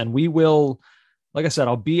for this. And we will, like I said,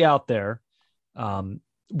 I'll be out there.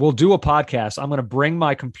 We'll do a podcast. I'm going to bring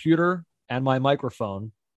my computer and my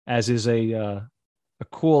microphone, as is a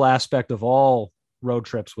cool aspect of all road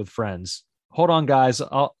trips with friends. Hold on, guys.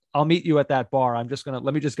 I'll meet you at that bar.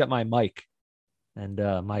 Let me just get my mic and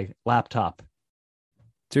my laptop.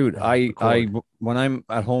 Dude, when I'm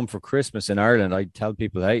at home for Christmas in Ireland, I tell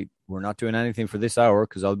people, hey, we're not doing anything for this hour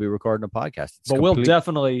because I'll be recording a podcast.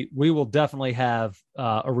 We will definitely have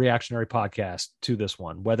a reactionary podcast to this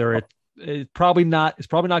one. Whether it's probably not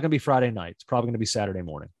going to be Friday night. It's probably going to be Saturday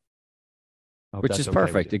morning. Which is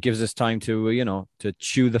perfect. It gives us time to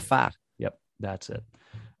chew the fat. Yep, that's it.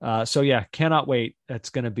 So yeah, cannot wait. That's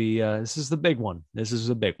going to be, this is the big one. This is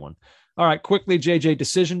a big one. All right, quickly, JJ,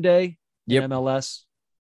 decision day in MLS.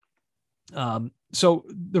 So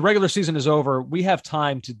the regular season is over. We have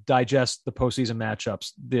time to digest the postseason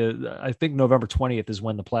matchups. I think November 20th is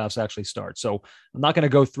when the playoffs actually start. So I'm not going to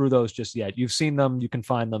go through those just yet. You've seen them. You can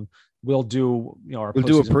find them. We'll do, we'll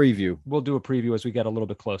do a preview. We'll do a preview as we get a little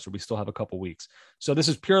bit closer. We still have a couple weeks. So this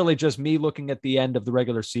is purely just me looking at the end of the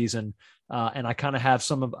regular season. And I kind of have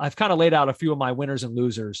I've kind of laid out a few of my winners and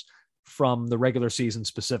losers from the regular season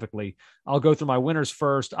specifically. I'll go through my winners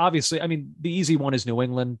first. Obviously, I mean, the easy one is New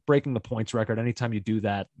England breaking the points record. Anytime you do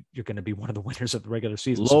that, you're going to be one of the winners of the regular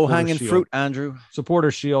season. Low-hanging fruit, Andrew.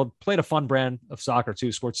 Supporters Shield played a fun brand of soccer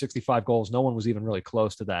too, scored 65 goals. No one was even really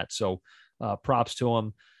close to that. So props to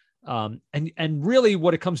them. And really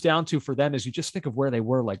what it comes down to for them is you just think of where they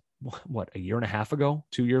were like, what, a year and a half ago,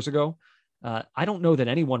 2 years ago. I don't know that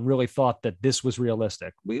anyone really thought that this was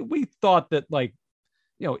realistic. We thought that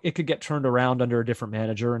it could get turned around under a different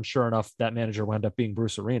manager. And sure enough, that manager wound up being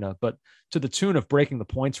Bruce Arena, but to the tune of breaking the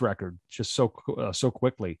points record just so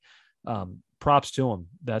quickly. Props to them.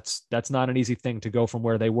 That's not an easy thing to go from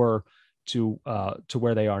where they were to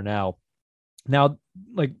where they are now. Now,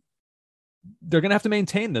 they're going to have to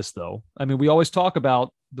maintain this though. I mean, we always talk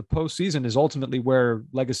about the postseason is ultimately where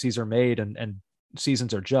legacies are made and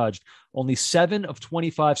seasons are judged. Only 7 of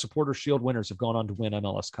 25 Supporters Shield winners have gone on to win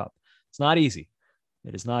MLS Cup. It's not easy.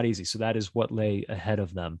 It is not easy. So that is what lay ahead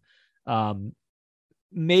of them.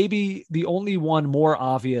 Maybe the only one more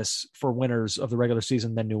obvious for winners of the regular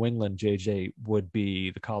season than New England, JJ, would be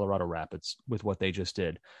the Colorado Rapids with what they just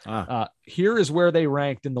did. Here is where they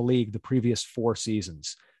ranked in the league the previous 4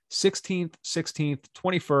 seasons: 16th, 16th,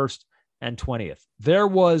 21st, and 20th. There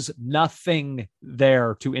was nothing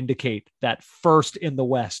there to indicate that first in the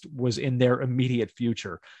West was in their immediate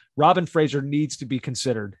future. Robin Fraser needs to be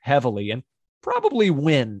considered heavily and probably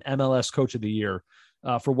win MLS Coach of the Year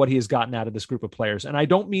for what he has gotten out of this group of players. And I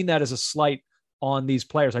don't mean that as a slight on these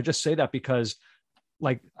players. I just say that because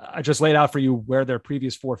I just laid out for you where their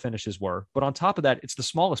previous 4 finishes were. But on top of that, it's the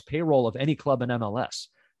smallest payroll of any club in MLS.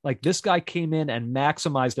 This guy came in and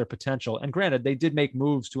maximized their potential. And granted, they did make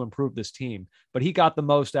moves to improve this team, but he got the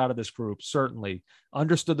most out of this group, certainly.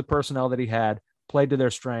 Understood the personnel that he had, played to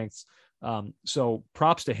their strengths. So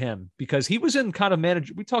props to him because he was in kind of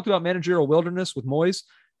we talked about managerial wilderness with Moyes.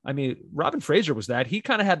 I mean, Robin Fraser was that. He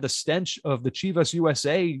kind of had the stench of the Chivas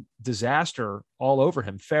USA disaster all over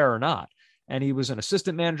him, fair or not. And he was an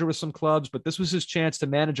assistant manager with some clubs, but this was his chance to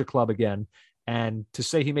manage a club again. And to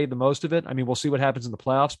say he made the most of it, I mean, we'll see what happens in the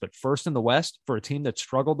playoffs, but first in the West for a team that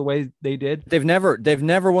struggled the way they did. They've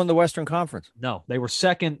never won the Western Conference. No, they were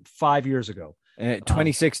second 5 years ago.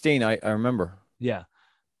 2016, I remember. Yeah.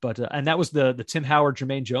 But and that was the Tim Howard,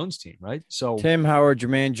 Jermaine Jones team, right? So Tim Howard,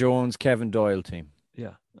 Jermaine Jones, Kevin Doyle team.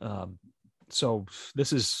 Yeah. So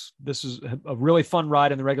this is a really fun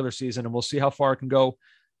ride in the regular season, and we'll see how far it can go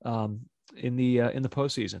in the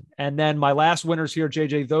postseason. And then my last winners here,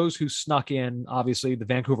 JJ, those who snuck in, obviously the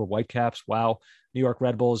Vancouver Whitecaps. Wow. New York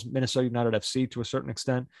Red Bulls, Minnesota United FC to a certain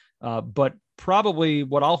extent. But probably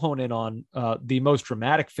what I'll hone in on, the most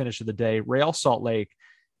dramatic finish of the day, Real Salt Lake,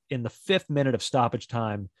 in the 5th minute of stoppage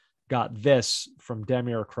time, got this from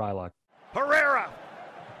Damir Kreilach. Herrera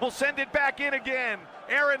will send it back in again.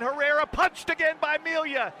 Aaron Herrera punched again by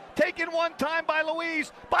Melia. Taken one time by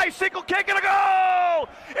Luis. Bicycle kick and a goal!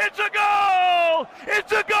 It's a goal!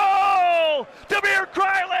 It's a goal! Damir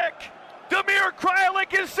Kreilach! Damir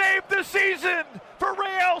Kreilach has saved the season for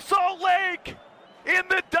Real Salt Lake in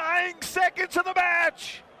the dying seconds of the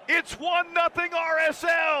match. It's 1-0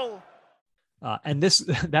 RSL. And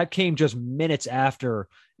that came just minutes after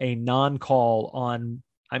a non-call on,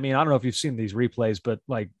 I mean, I don't know if you've seen these replays, but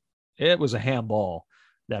it was a handball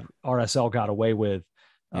that RSL got away with.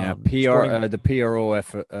 Yeah, the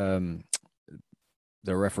PROF,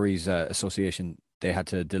 the Referees Association, they had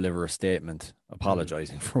to deliver a statement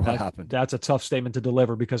apologizing for what happened. That's a tough statement to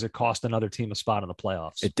deliver because it cost another team a spot in the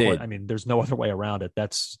playoffs. It did. I mean, there's no other way around it.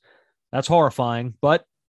 That's horrifying, but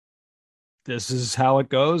this is how it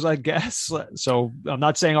goes, I guess. So I'm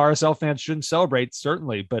not saying RSL fans shouldn't celebrate,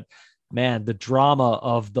 certainly, but man, the drama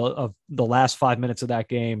of the last 5 minutes of that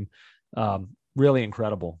game, really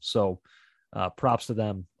incredible. So props to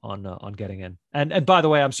them on getting in. And by the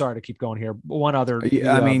way, I'm sorry to keep going here. One other,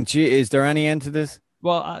 is there any end to this?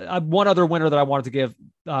 Well, one other winner that I wanted to give,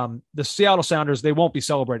 the Seattle Sounders, they won't be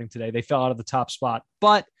celebrating today. They fell out of the top spot,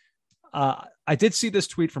 but I did see this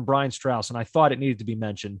tweet from Brian Strauss, and I thought it needed to be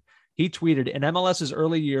mentioned. He tweeted, in MLS's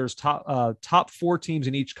early years, top 4 teams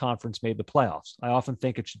in each conference made the playoffs. I often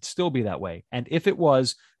think it should still be that way. And if it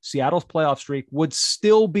was, Seattle's playoff streak would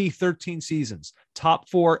still be 13 seasons. Top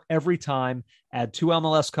 4 every time. Add 2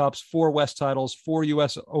 MLS Cups, 4 West titles, 4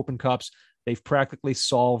 U.S. Open Cups. They've practically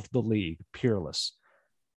solved the league. Peerless.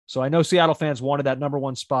 So I know Seattle fans wanted that number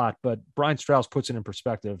 1 spot, but Brian Strauss puts it in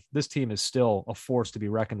perspective. This team is still a force to be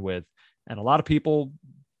reckoned with. And a lot of people,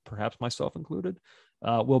 perhaps myself included,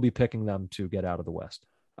 will be picking them to get out of the West.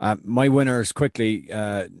 My winners quickly,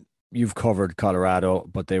 you've covered Colorado,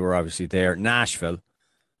 but they were obviously there. Nashville.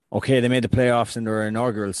 Okay, they made the playoffs in their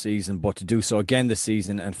inaugural season, but to do so again this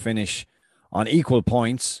season and finish on equal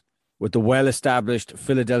points with the well-established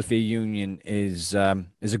Philadelphia Union is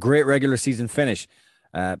a great regular season finish.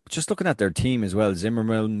 Just looking at their team as well,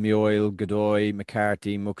 Zimmerman, Mioyle, Godoy,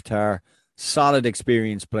 McCarthy, Mukhtar, solid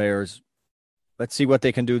experienced players. Let's see what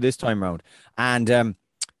they can do this time around. And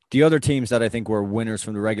the other teams that I think were winners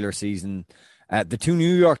from the regular season, the 2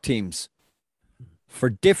 New York teams, for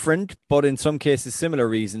different, but in some cases similar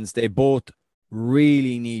reasons, they both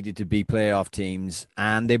really needed to be playoff teams,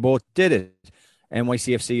 and they both did it.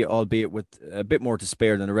 NYCFC, albeit with a bit more to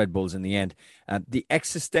spare than the Red Bulls in the end. The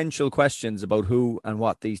existential questions about who and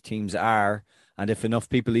what these teams are, and if enough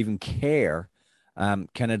people even care,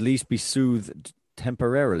 can at least be soothed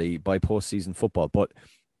temporarily by postseason football. But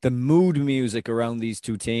the mood music around these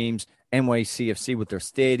 2 teams, NYCFC with their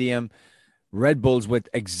stadium, Red Bulls with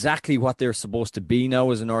exactly what they're supposed to be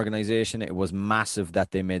now as an organization, it was massive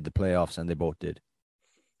that they made the playoffs, and they both did.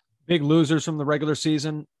 Big losers from the regular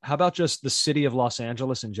season. How about just the city of Los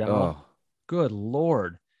Angeles in general? Oh, good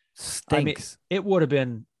Lord. stinks. I mean, it would have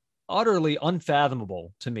been utterly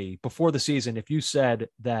unfathomable to me before the season if you said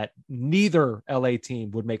that neither LA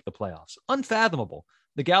team would make the playoffs. Unfathomable.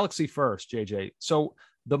 The Galaxy first, JJ. So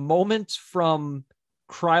the moment from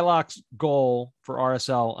Krylock's goal for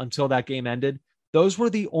RSL until that game ended, those were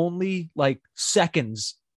the only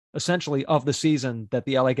seconds essentially of the season that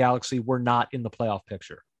the LA Galaxy were not in the playoff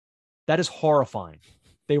picture. That is horrifying.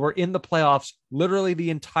 They were in the playoffs literally the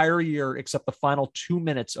entire year except the final 2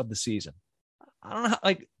 minutes of the season. I don't know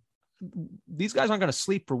how, these guys aren't going to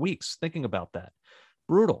sleep for weeks thinking about that.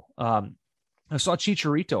 Brutal. I saw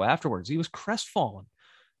Chicharito afterwards. He was crestfallen.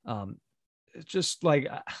 It's just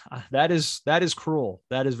that is cruel.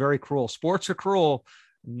 That is very cruel. Sports are cruel.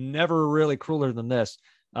 Never really crueler than this.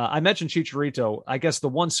 I mentioned Chicharito. I guess the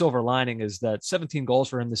one silver lining is that 17 goals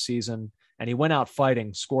for him this season, and he went out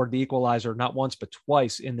fighting, scored the equalizer not once but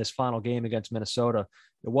twice in this final game against Minnesota.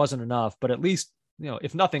 It wasn't enough, but at least,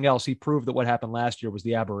 if nothing else, he proved that what happened last year was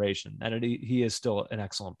the aberration, and he is still an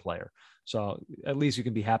excellent player. So at least you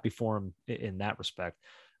can be happy for him in that respect.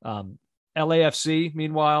 LAFC,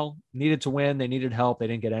 meanwhile, needed to win. They needed help. They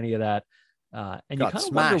didn't get any of that. And you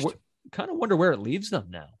kind of wonder where it leaves them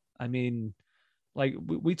now. I mean,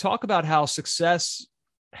 we talk about how success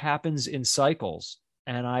happens in cycles.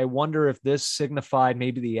 And I wonder if this signified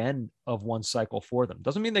maybe the end of one cycle for them.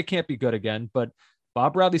 Doesn't mean they can't be good again, but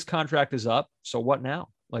Bob Bradley's contract is up. So what now?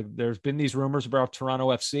 There's been these rumors about Toronto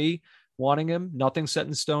FC wanting him. Nothing's set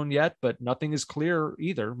in stone yet, but nothing is clear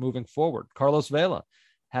either moving forward. Carlos Vela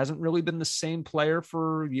hasn't really been the same player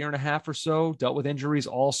for a year and a half or so, dealt with injuries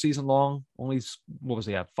all season long. Only,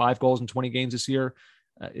 5 goals in 20 games this year.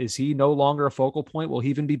 Is he no longer a focal point? Will he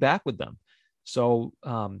even be back with them? So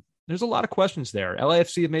there's a lot of questions there.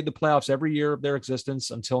 LAFC have made the playoffs every year of their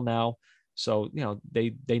existence until now. So,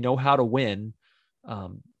 they know how to win,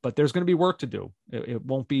 but there's going to be work to do. It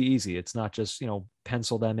won't be easy. It's not just,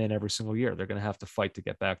 pencil them in every single year. They're going to have to fight to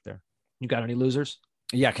get back there. You got any losers?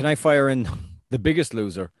 Yeah. Can I fire in the biggest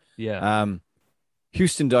loser? Yeah.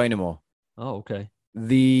 Houston Dynamo. Oh, okay.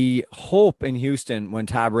 The hope in Houston when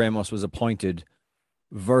Tab Ramos was appointed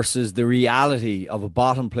versus the reality of a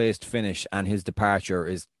bottom placed finish and his departure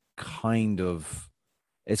is kind of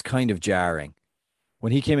jarring.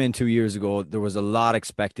 When he came in 2 years ago, there was a lot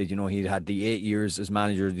expected. He'd had the 8 years as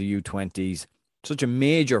manager of the U20s, such a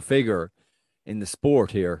major figure in the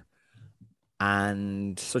sport here,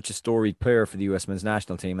 and such a storied player for the US men's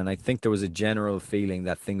national team. And I think there was a general feeling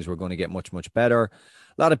that things were going to get much, much better.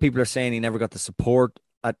 A lot of people are saying he never got the support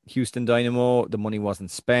at Houston Dynamo. The money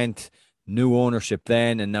wasn't spent. New ownership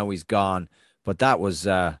then, and now he's gone. But that was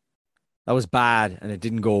bad, and it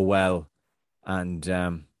didn't go well. And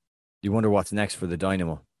you wonder what's next for the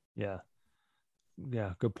Dynamo. Yeah,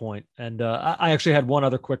 good point. And I actually had one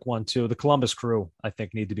other quick one too. The Columbus Crew, I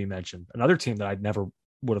think, need to be mentioned. Another team that I'd never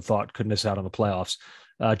would have thought could miss out on the playoffs.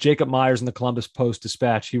 Jacob Myers in the Columbus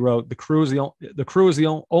Post-Dispatch, he wrote, the Crew is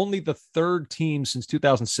only the third team since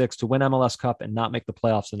 2006 to win MLS Cup and not make the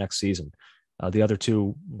playoffs the next season. The other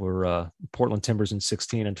two were Portland Timbers in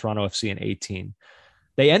 16 and Toronto FC in 18.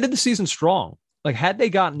 They ended the season strong. Like, had they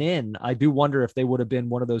gotten in, I do wonder if they would have been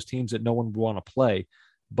one of those teams that no one would want to play.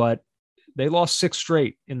 But they lost 6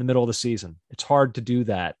 straight in the middle of the season. It's hard to do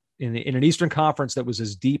that in an Eastern Conference that was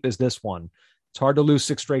as deep as this one. It's hard to lose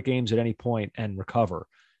 6 straight games at any point and recover.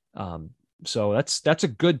 So that's a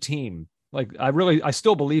good team. Like, I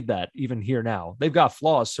still believe that even here now. They've got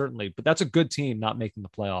flaws certainly, but that's a good team not making the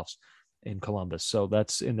playoffs in Columbus. So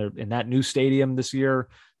that's in that new stadium this year.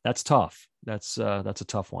 That's tough. That's a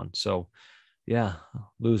tough one. So yeah,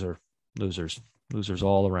 losers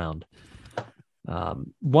all around.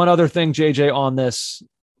 One other thing, JJ, on this,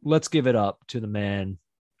 let's give it up to the man,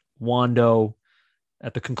 Wando,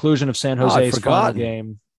 at the conclusion of San Jose's final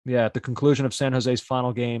game. Yeah, at the conclusion of San Jose's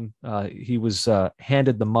final game, he was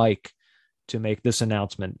handed the mic to make this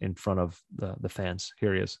announcement in front of the fans.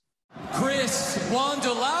 Here he is. Chris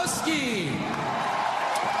Wondolowski.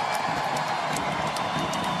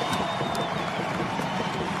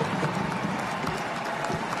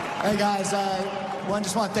 Hey guys,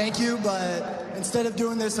 just want to thank you, but instead of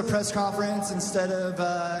doing this a press conference, instead of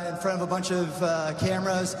in front of a bunch of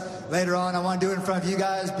cameras later on, I want to do it in front of you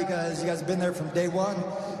guys because you guys have been there from day one.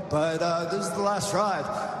 But this is the last ride.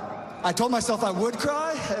 I told myself I would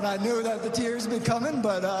cry, and I knew that the tears would be coming,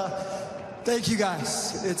 but thank you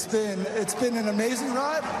guys. It's been an amazing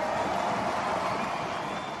ride.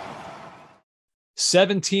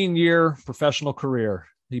 17-year professional career.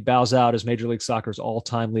 He bows out as Major League Soccer's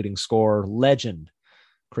all-time leading scorer, legend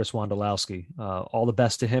Chris Wondolowski. All the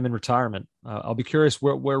best to him in retirement. I'll be curious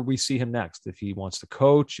where we see him next. If he wants to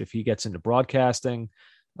coach, if he gets into broadcasting,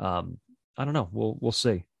 I don't know. We'll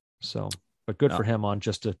see. So, but good for him on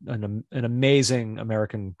just an amazing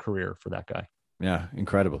American career for that guy. Yeah,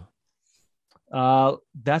 incredible.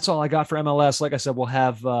 That's all I got for MLS. Like I said, we'll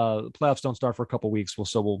have playoffs don't start for a couple of weeks.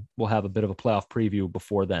 We'll have a bit of a playoff preview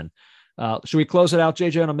before then. Should we close it out,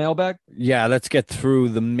 JJ, on a mailbag? Yeah, let's get through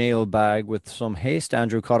the mailbag with some haste.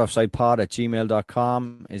 Andrew,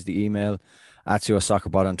 CaughtOffsidePod@gmail.com is the email. At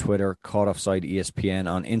COSoccerPod on Twitter, CaughtOffside ESPN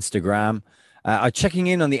on Instagram. Checking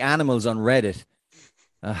in on the animals on Reddit.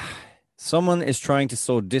 Someone is trying to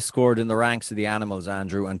sow discord in the ranks of the animals,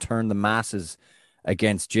 Andrew, and turn the masses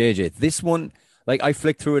against JJ. This one, like, I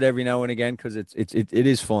flick through it every now and again because it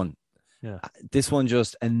is fun. Yeah. This one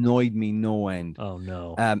just annoyed me no end. Oh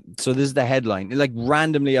no. So this is the headline, like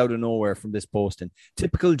randomly out of nowhere from this posting.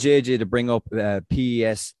 Typical JJ to bring up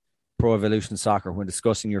PES, Pro Evolution Soccer, when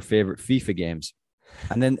discussing your favorite FIFA games.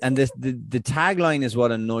 And the tagline is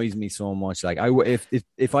what annoys me so much. Like,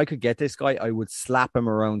 if I could get this guy, I would slap him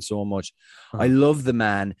around so much. I love the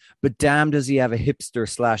man, but damn, does he have a hipster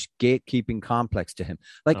 / gatekeeping complex to him?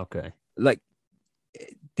 Like, okay. Like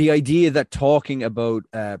the idea that talking about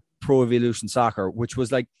Pro Evolution Soccer, which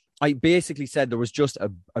was like, I basically said there was just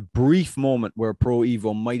a brief moment where Pro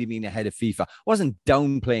Evo might have been ahead of FIFA. I wasn't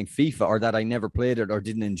downplaying FIFA or that I never played it or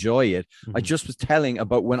didn't enjoy it. Mm-hmm. I just was telling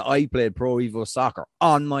about when I played Pro Evo Soccer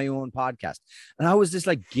on my own podcast. And how is this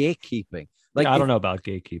like gatekeeping? Like, I don't know about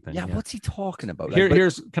gatekeeping. Yeah, what's he talking about?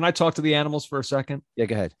 Can I talk to the animals for a second? Yeah,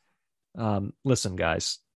 go ahead. Listen,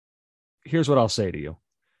 guys, here's what I'll say to you.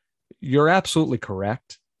 You're absolutely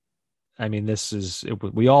correct. I mean,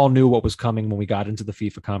 we all knew what was coming when we got into the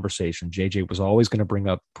FIFA conversation. JJ was always going to bring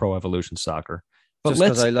up Pro Evolution Soccer. But just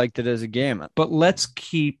because I liked it as a game. But let's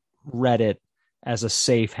keep Reddit as a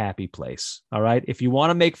safe, happy place. All right. If you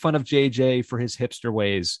want to make fun of JJ for his hipster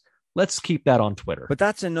ways, let's keep that on Twitter. But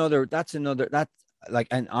that's like,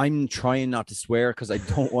 and I'm trying not to swear because I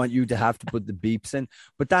don't want you to have to put the beeps in,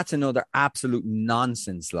 but that's another absolute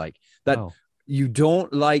nonsense. Like that. Oh. You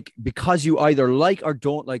don't like because you either like or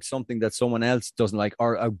don't like something that someone else doesn't like,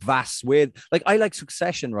 or a vast swathe. Like, I like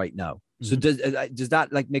Succession right now. So does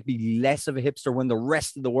that like make me less of a hipster when the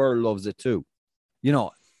rest of the world loves it too? You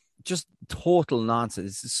know, just total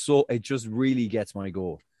nonsense. It just really gets my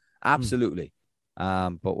goat. Absolutely.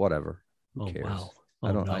 But whatever. Who cares? Wow.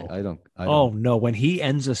 I don't. Oh no. When he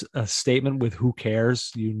ends a statement with "who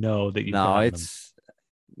cares," you know that you. No, it's.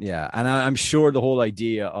 Yeah, and I'm sure the whole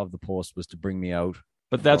idea of the post was to bring me out.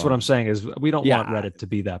 But that's what I'm saying is we don't want Reddit to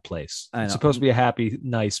be that place. It's supposed to be a happy,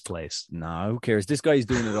 nice place. No, who cares? This guy's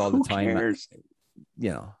doing it all the time. Who cares?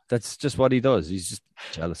 You know, that's just what he does. He's just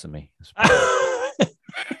jealous of me. I'm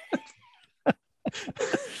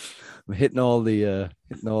hitting all the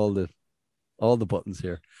buttons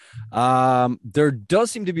here. There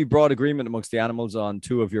does seem to be broad agreement amongst the animals on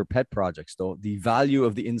 2 of your pet projects, though. The value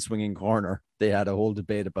of the in-swinging corner. They had a whole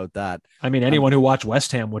debate about that. I mean, anyone who watched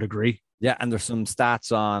West Ham would agree. Yeah, and there's some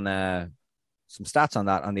stats on some stats on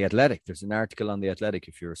that on The Athletic. There's an article on The Athletic.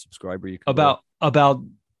 If you're a subscriber, you can about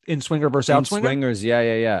in-swinger versus outswinger? In-swingers,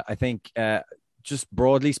 yeah. I think just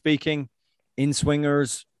broadly speaking,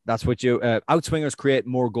 in-swingers, that's what you... outswingers create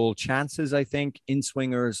more goal chances, I think.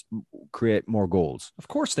 In-swingers create more goals. Of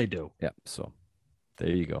course they do. Yeah, so there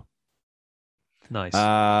you go. Nice.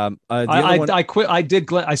 I quit.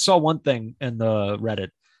 I saw one thing in the Reddit,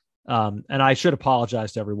 and I should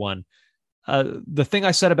apologize to everyone. The thing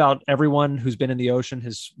I said about everyone who's been in the ocean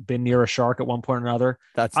has been near a shark at one point or another.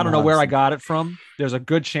 I don't know where I got it from. There's a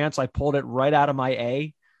good chance I pulled it right out of my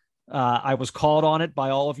A. I was called on it by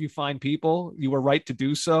all of you fine people. You were right to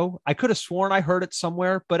do so. I could have sworn I heard it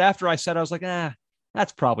somewhere, but after I said, I was like,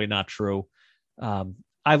 that's probably not true.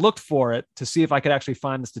 I looked for it to see if I could actually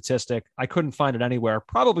find the statistic. I couldn't find it anywhere,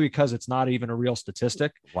 probably because it's not even a real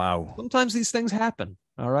statistic. Wow. Sometimes these things happen.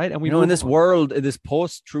 All right. And we in this world, in this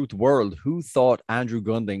post-truth world, who thought Andrew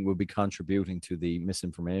Gundling would be contributing to the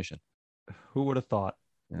misinformation? Who would have thought?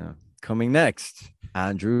 Yeah. Coming next,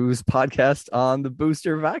 Andrew's podcast on the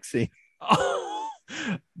booster vaccine.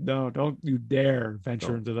 No, don't you dare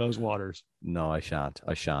venture into those waters. No, I shan't.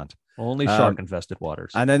 Only shark-infested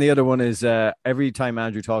waters. And then the other one is every time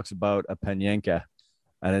Andrew talks about a Penyenka,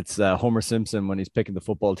 and it's Homer Simpson when he's picking the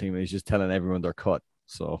football team, and he's just telling everyone they're cut.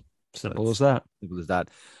 So simple as that.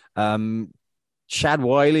 Chad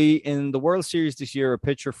Wiley in the World Series this year, a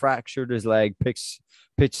pitcher fractured his leg, pitched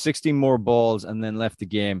 16 more balls, and then left the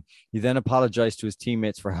game. He then apologized to his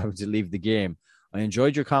teammates for having to leave the game. I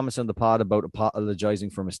enjoyed your comments on the pod about apologizing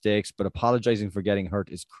for mistakes, but apologizing for getting hurt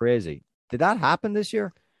is crazy. Did that happen this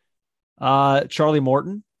year? Charlie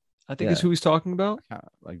Morton, I think is who he's talking about.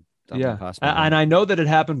 And I know that it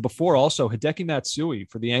happened before also. Hideki Matsui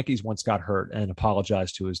for the Yankees once got hurt and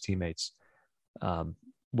apologized to his teammates,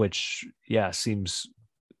 which, seems,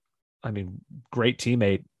 great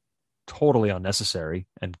teammate, totally unnecessary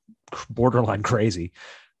and borderline crazy.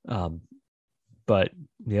 But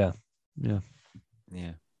yeah.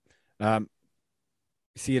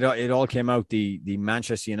 See, it all came out. The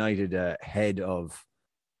Manchester United head of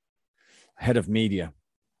media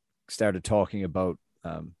started talking about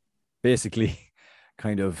basically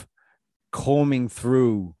kind of combing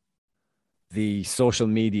through the social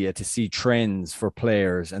media to see trends for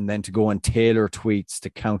players and then to go and tailor tweets to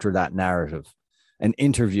counter that narrative. An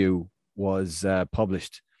interview was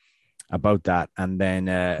published about that, and then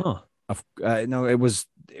it was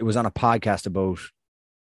on a podcast about,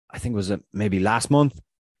 I think it was maybe last month,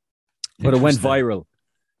 but it went viral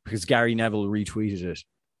because Gary Neville retweeted it.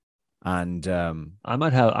 And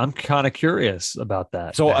I'm kind of curious about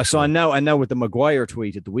that. So I know with the Maguire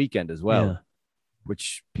tweet at the weekend as well,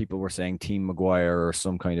 which people were saying Team Maguire or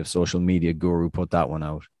some kind of social media guru put that one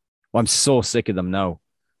out. Well, I'm so sick of them now.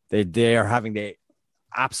 They are having the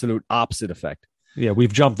absolute opposite effect. Yeah,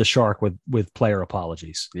 we've jumped the shark with player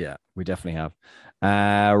apologies. Yeah, we definitely have.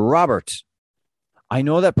 Robert, I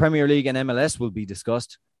know that Premier League and MLS will be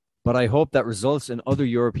discussed, but I hope that results in other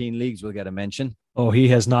European leagues will get a mention. Oh, he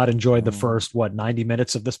has not enjoyed the first, 90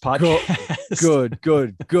 minutes of this podcast?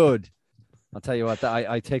 Good. I'll tell you what,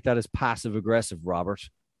 I take that as passive-aggressive, Robert.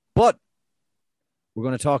 But we're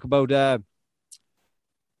going to talk about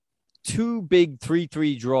two big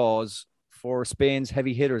 3-3 draws for Spain's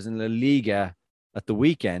heavy hitters in La Liga at the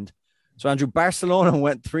weekend. So, Andrew, Barcelona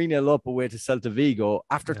went 3-0 up away to Celta Vigo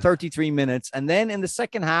after 33 minutes, and then in the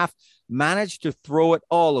second half managed to throw it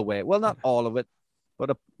all away. Well, not all of it,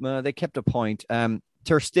 but they kept a point.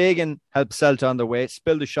 Ter Stegen helped Celta on their way,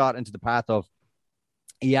 spilled a shot into the path of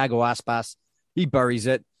Iago Aspas. He buries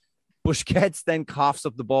it. Busquets then coughs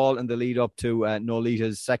up the ball in the lead up to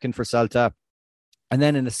Nolita's second for Celta. And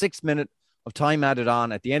then in the 6th minute of time added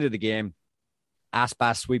on at the end of the game,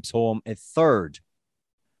 Aspas sweeps home a third.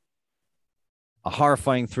 A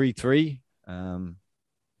horrifying 3-3.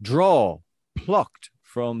 Draw plucked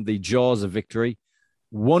from the jaws of victory.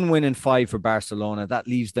 1 win in 5 for Barcelona. That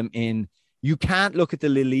leaves them in. You can't look at the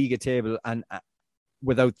La Liga table and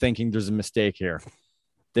without thinking there's a mistake here.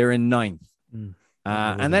 They're in 9th.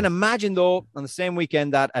 And then imagine, though, on the same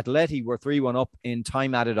weekend that Atleti were 3-1 up in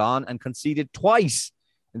time added on and conceded twice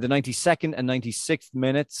in the 92nd and 96th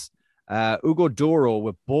minutes. Hugo Duro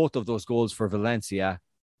with both of those goals for Valencia.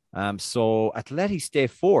 So Atleti stay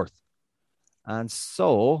 4th. And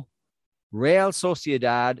so Real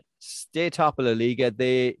Sociedad stay top of La Liga.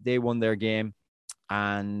 They won their game.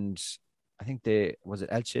 And I think was it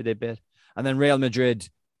Elche they beat? And then Real Madrid,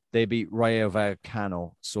 they beat Rayo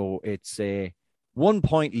Vallecano. So it's a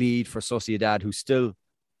 1-point lead for Sociedad, who still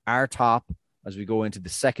are top as we go into the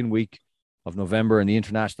second week of November and the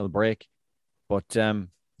international break. But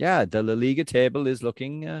Yeah, the La Liga table is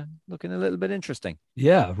looking a little bit interesting.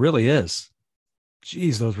 Yeah, it really is.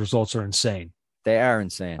 Jeez, those results are insane. They are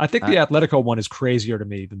insane. I think the Atletico one is crazier to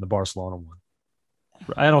me than the Barcelona one.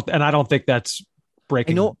 I don't think that's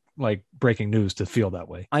breaking news to feel that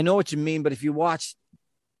way. I know what you mean, but if you watch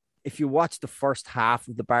the first half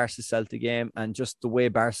of the Barca Celta game and just the way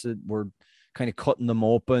Barca were kind of cutting them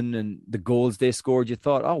open and the goals they scored, you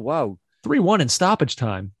thought, oh wow, 3-1 in stoppage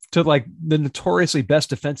time to like the notoriously best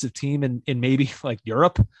defensive team in maybe like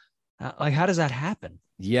Europe. Like, how does that happen?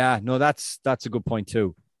 Yeah, no, that's a good point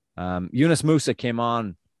too. Yunus Musa came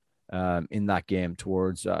on in that game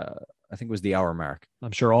towards I think it was the hour mark.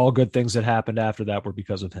 I'm sure all good things that happened after that were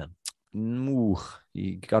because of him. Ooh,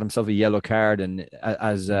 he got himself a yellow card, and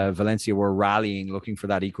as Valencia were rallying, looking for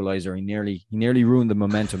that equalizer, he nearly ruined the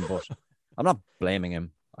momentum. But I'm not blaming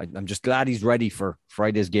him. I'm just glad he's ready for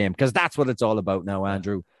Friday's game, because that's what it's all about now,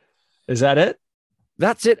 Andrew. Is that it?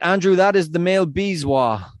 That's it, Andrew. That is the male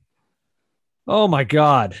beeswa. Oh my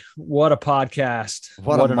God. What a podcast.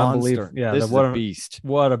 What a monster. Yeah. This is a beast.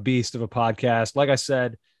 What a beast of a podcast. Like I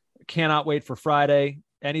said, cannot wait for Friday.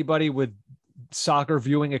 Anybody with soccer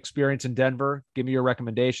viewing experience in Denver, give me your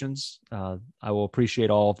recommendations. I will appreciate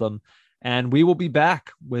all of them. And we will be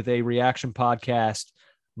back with a reaction podcast,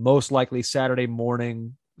 most likely Saturday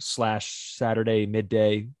morning / Saturday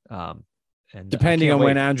midday. And depending on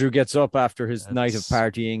when Andrew gets up after his night of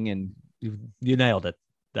partying, and you nailed it.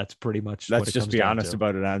 That's pretty much. Let's just be honest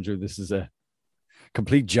about it, Andrew. This is a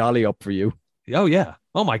complete jolly up for you. Oh yeah.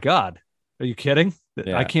 Oh my God. Are you kidding?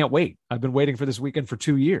 Yeah. I can't wait. I've been waiting for this weekend for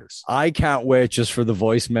 2 years. I can't wait just for the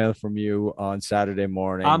voicemail from you on Saturday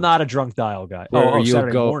morning. I'm not a drunk dial guy.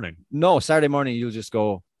 Saturday morning. No, Saturday morning you'll just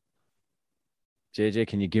go, JJ,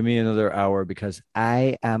 can you give me another hour because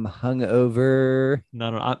I am hungover?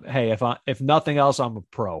 No. Hey, if nothing else, I'm a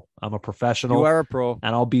pro. I'm a professional. You are a pro,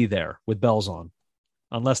 and I'll be there with bells on,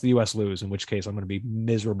 unless the U.S. lose, in which case I'm going to be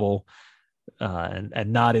miserable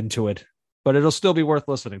and not into it. But it'll still be worth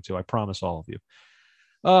listening to. I promise all of you.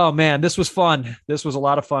 Oh man, this was fun. This was a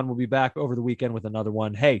lot of fun. We'll be back over the weekend with another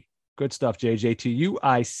one. Hey, good stuff, JJ. To you,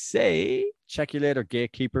 I say, check you later,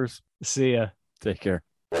 gatekeepers. See ya. Take care.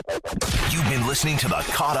 You've been listening to the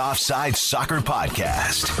Caught Offside Soccer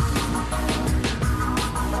Podcast.